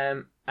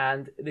 And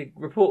the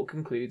report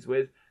concludes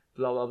with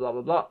blah blah blah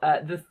blah blah.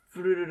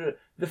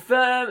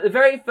 The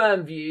very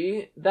firm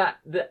view that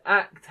the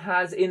Act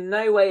has in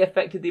no way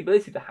affected the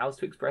ability of the House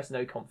to express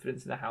no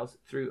confidence in the House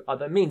through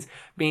other means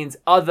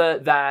other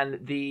than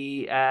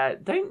the.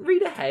 Don't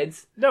read ahead.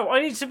 No,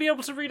 I need to be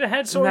able to read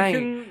ahead so I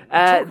can. Talk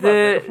about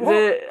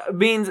the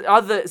means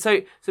other.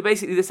 So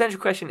basically, the central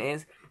question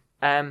is,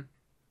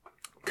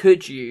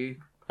 could you?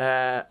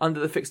 Under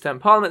the Fixed Term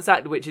Parliaments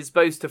Act, which is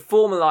supposed to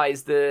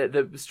formalise the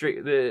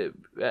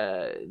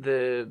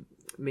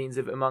means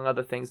of, among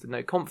other things, the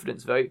no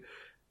confidence vote.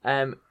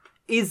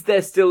 Is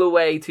there still a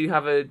way to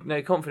have a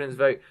no confidence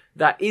vote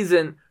that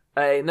isn't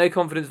a no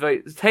confidence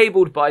vote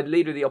tabled by the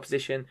leader of the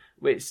opposition,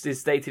 which is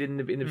stated in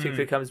the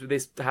particular terms, but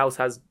this House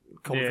has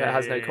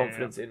no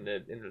confidence in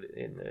the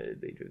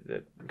leader of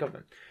the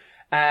government.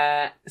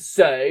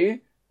 So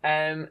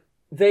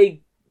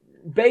they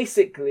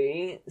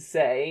basically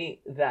say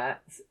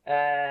that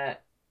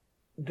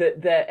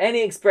that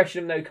any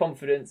expression of no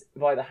confidence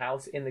by the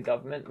House in the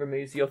government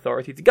removes the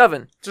authority to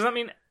govern. Does that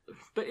mean?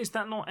 But is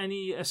that not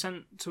any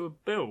assent to a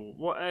bill?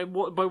 By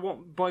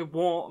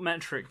what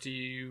metric do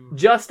you?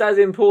 Just as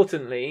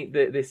importantly,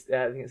 this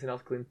I think it's an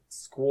article in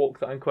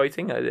Squawk that I'm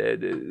quoting.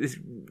 This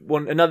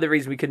one another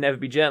reason we could never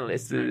be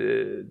journalists.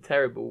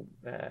 Terrible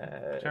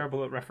at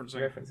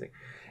referencing.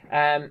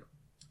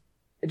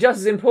 Just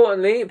as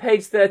importantly,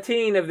 page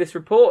 13 of this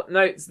report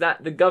notes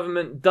that the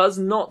government does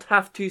not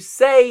have to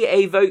say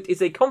a vote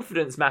is a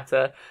confidence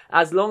matter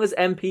as long as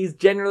MPs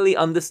generally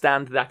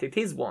understand that it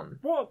is one.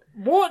 What?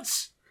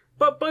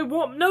 But by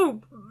what? No.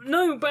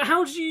 But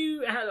how do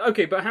you?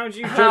 Okay, but how do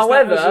you?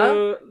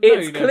 However,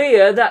 it's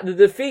clear that the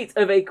defeat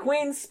of a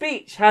Queen's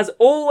speech has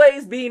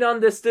always been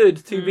understood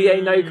to be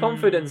a no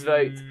confidence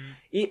vote.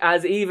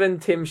 As even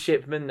Tim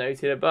Shipman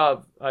noted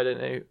above. I don't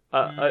know.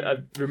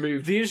 I've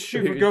removed... The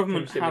Institute for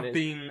Government have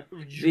been...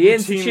 The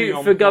Institute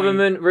for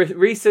Government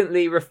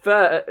recently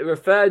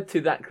referred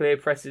to that clear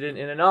precedent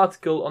in an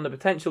article on the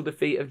potential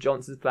defeat of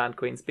Johnson's planned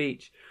Queen's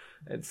speech.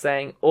 It's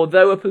saying,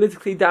 although a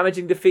politically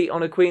damaging defeat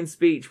on a Queen's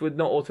speech would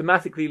not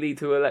automatically lead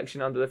to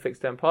election under the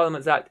Fixed Term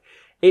Parliaments Act,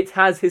 it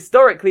has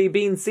historically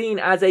been seen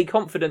as a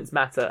confidence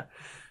matter.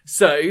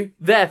 So,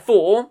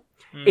 therefore...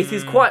 It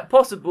is quite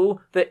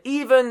possible that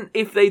even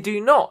if they do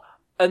not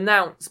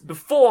announce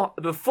before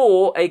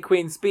a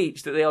Queen's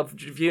speech that they are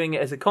viewing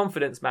it as a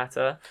confidence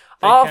matter,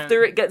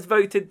 after it gets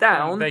voted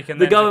down,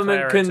 the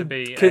government can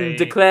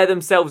declare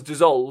themselves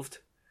dissolved.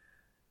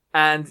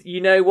 And you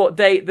know what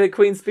date the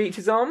Queen's speech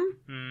is on?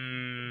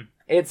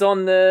 It's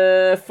on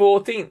the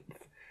 14th.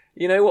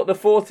 You know what the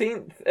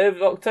 14th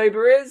of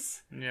October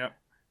is? Yeah.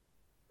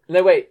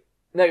 No, wait.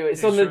 No,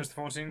 it's on the... Are you sure it's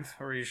the 14th?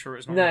 Or are you sure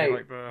it's not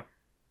like the...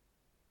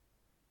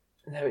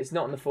 No, it's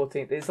not on the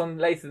 14th. It's on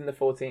later than the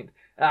 14th.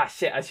 Ah,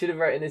 shit, I should have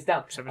written this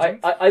down.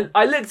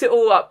 I looked it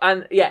all up,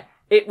 and yeah,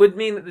 it would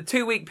mean that the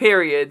 2-week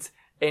period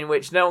in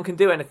which no one can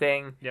do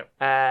anything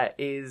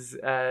is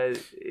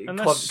covers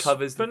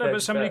the...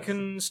 But somebody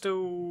can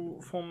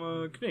still form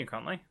a GNU,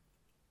 can't they?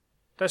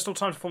 There's still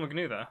time to form a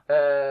GNU there.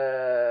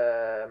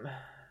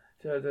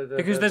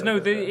 Because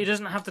it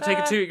doesn't have to take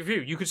a 2-week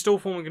review. You could still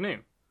form a GNU.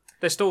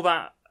 There's still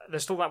that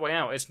way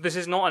out. This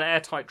is not an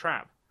airtight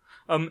trap.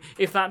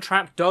 If that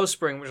trap does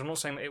spring, which I'm not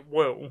saying that it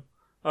will,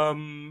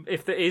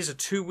 if there is a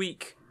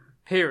 2-week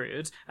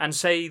period, and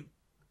say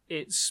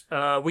it's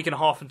a week and a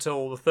half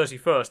until the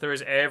 31st, there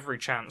is every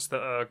chance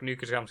that GNU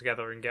could come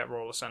together and get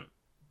royal assent.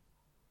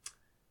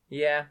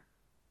 Yeah.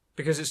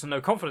 Because it's a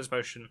no confidence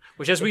motion,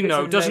 which, as we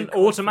know, doesn't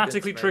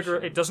automatically trigger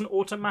a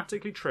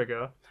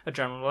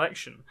general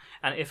election.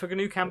 And if a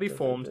GNU can be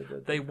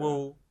formed, they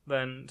will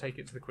then take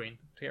it to the Queen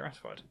to get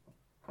ratified.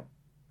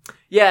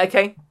 Yeah.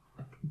 Okay.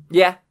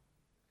 Yeah.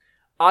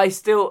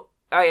 That's...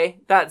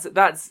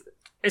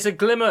 It's a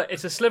glimmer,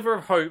 it's a sliver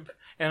of hope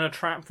in a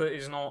trap that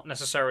is not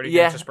necessarily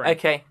going to spring. Yeah,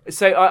 okay.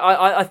 So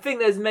I think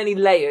there's many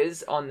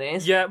layers on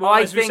this. Yeah, well,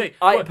 Here's the thing.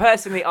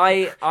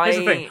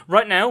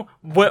 Right now,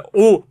 we're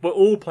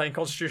all playing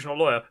constitutional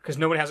lawyer because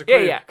nobody has a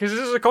clue. Yeah. Because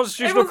this is a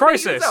constitutional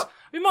crisis.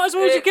 We might as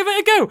well just give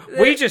it a go.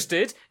 We just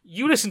did.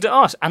 You listened to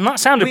us, and that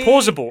sounded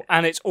plausible,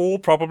 and it's all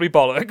probably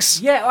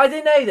bollocks. Yeah, I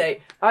don't know though.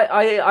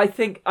 I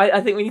think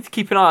we need to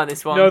keep an eye on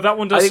this one. No, that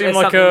one does seem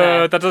like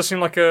a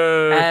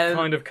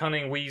kind of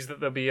cunning wheeze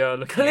that they'll be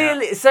looking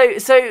clearly, at.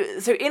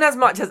 So in as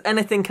much as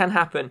anything can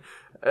happen,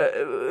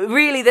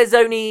 really, there's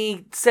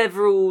only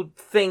several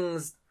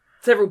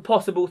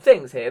possible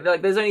things here.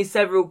 Like, there's only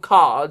several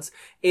cards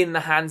in the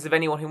hands of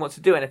anyone who wants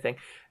to do anything.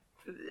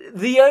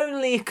 The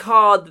only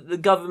card that the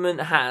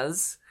government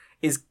has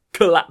is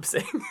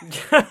collapsing.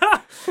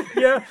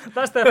 Yeah,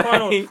 that's their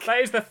final. That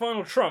is their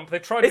final trump. They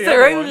tried. It's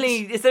their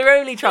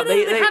only trump.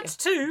 They had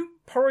two: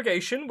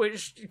 prorogation,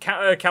 which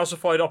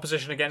calcified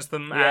opposition against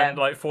them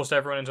and forced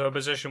everyone into a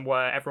position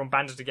where everyone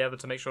banded together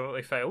to make sure that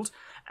they failed,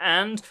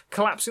 and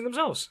collapsing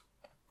themselves.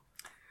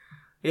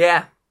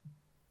 Yeah.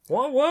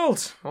 What a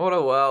world! What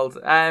a world!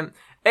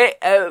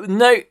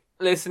 Note,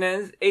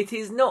 listeners, it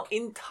is not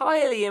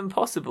entirely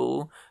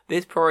impossible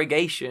this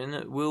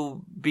prorogation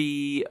will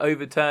be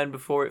overturned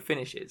before it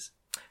finishes.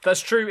 That's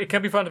true. It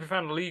can be found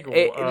illegal.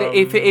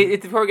 If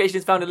the prorogation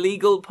is found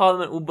illegal,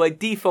 Parliament will by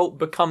default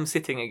become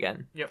sitting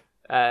again. Yep.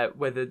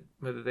 Whether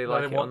they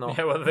like it or not.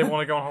 Yeah, whether they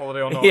want to go on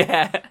holiday or not.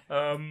 Yeah.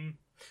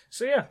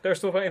 So yeah, there's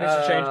still plenty of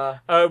things to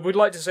change. We'd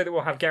like to say that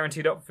we'll have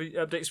guaranteed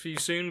updates for you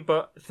soon,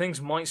 but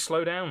things might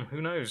slow down.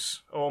 Who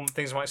knows? Or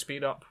things might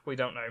speed up. We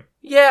don't know.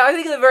 Yeah, I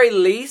think at the very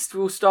least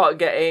we'll start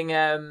getting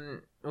election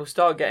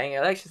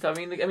stuff.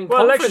 I mean,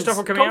 election stuff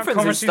will come out.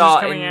 Conference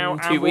season's coming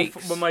out in 2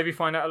 weeks. We'll maybe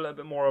find out a little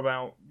bit more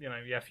about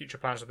future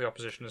plans of the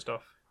opposition and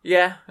stuff.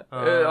 Yeah,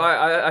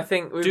 I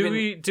think. Do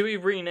we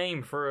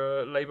rename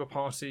for a Labour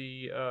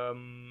Party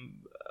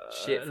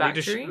shit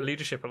factory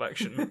leadership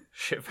election?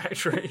 Shit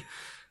factory.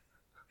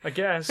 I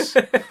guess.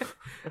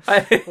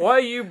 Why are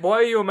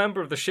you a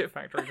member of the shit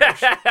factory?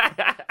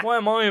 Why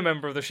am I a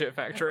member of the shit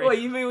factory? Well,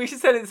 you mean we should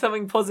send it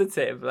something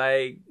positive,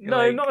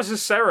 no, not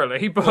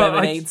necessarily, but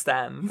lemonade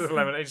stand. The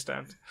lemonade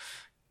stand.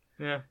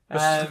 Yeah.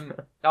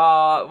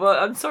 Well,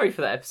 I'm sorry for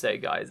that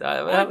episode, guys.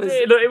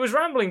 It was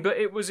rambling, but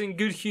it was in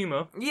good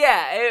humour.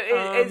 Yeah,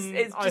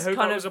 it's just I hope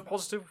kind that of was a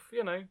positive,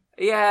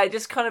 Yeah,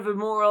 just kind of a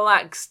more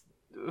relaxed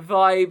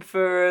vibe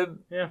for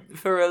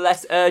a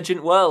less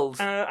urgent world.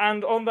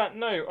 And on that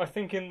note, I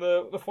think in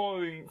the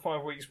following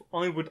 5 weeks,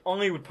 I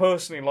would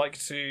personally like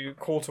to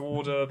call to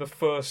order the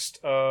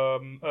first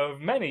of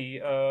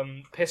many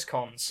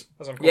PissCons,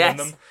 as I'm calling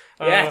them.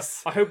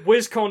 Yes. I hope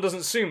WizCon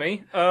doesn't sue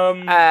me.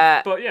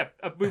 But yeah,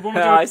 we want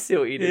to do. I see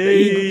what you did there.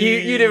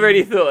 You'd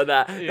already thought of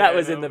that. That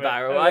was in the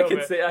barrel. I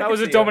could see. That was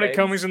a Dominic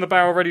Cummings in the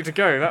barrel, ready to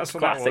go. That's what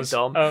classic that was.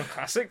 Dom.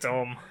 Classic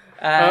Dom.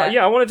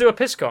 I want to do a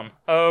PissCon.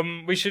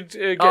 We should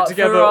get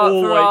together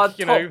for our top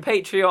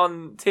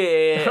Patreon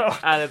tier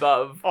and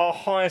above. Our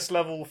highest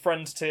level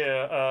friend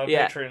tier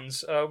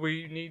patrons.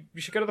 We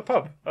should go to the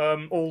pub.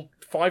 All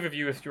 5 of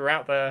you, if you're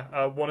out there.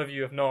 1 of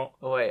you, if not.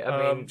 Oh, wait,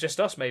 I mean,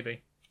 just us,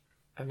 maybe.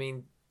 I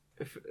mean,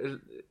 if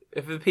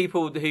the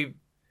people who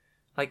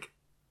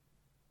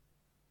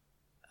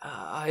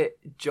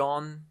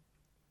John,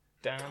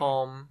 Dan.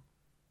 Tom,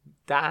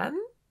 Dan,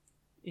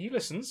 he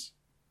listens.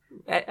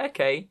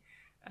 Okay.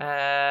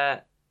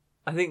 I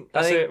think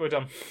it. We're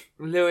done.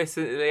 Lewis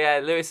and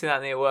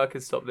Anthony at work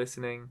has stopped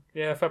listening.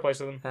 Yeah, fair play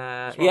to them.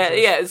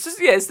 It's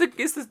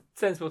the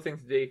sensible thing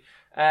to do.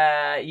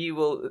 You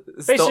will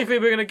basically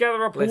we're going to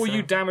gather up all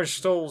you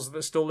damaged souls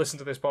that still listen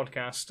to this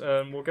podcast.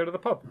 We'll go to the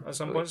pub at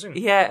some point soon.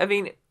 Yeah, I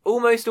mean,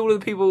 almost all of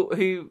the people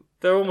who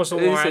they're almost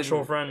all our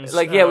actual friends.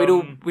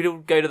 We'd all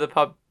go to the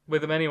pub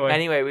with them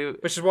anyway.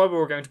 Which is why we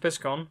were going to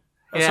PissCon.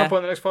 At some point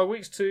in the next 5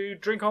 weeks to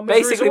drink our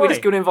miseries Basically, away. we're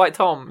just going to invite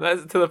Tom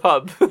to the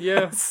pub.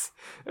 Yes.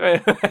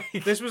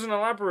 This was an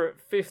elaborate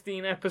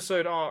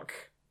 15-episode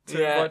arc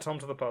to invite Tom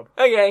to the pub.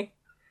 Okay.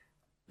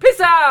 Piss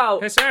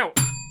out! Piss out!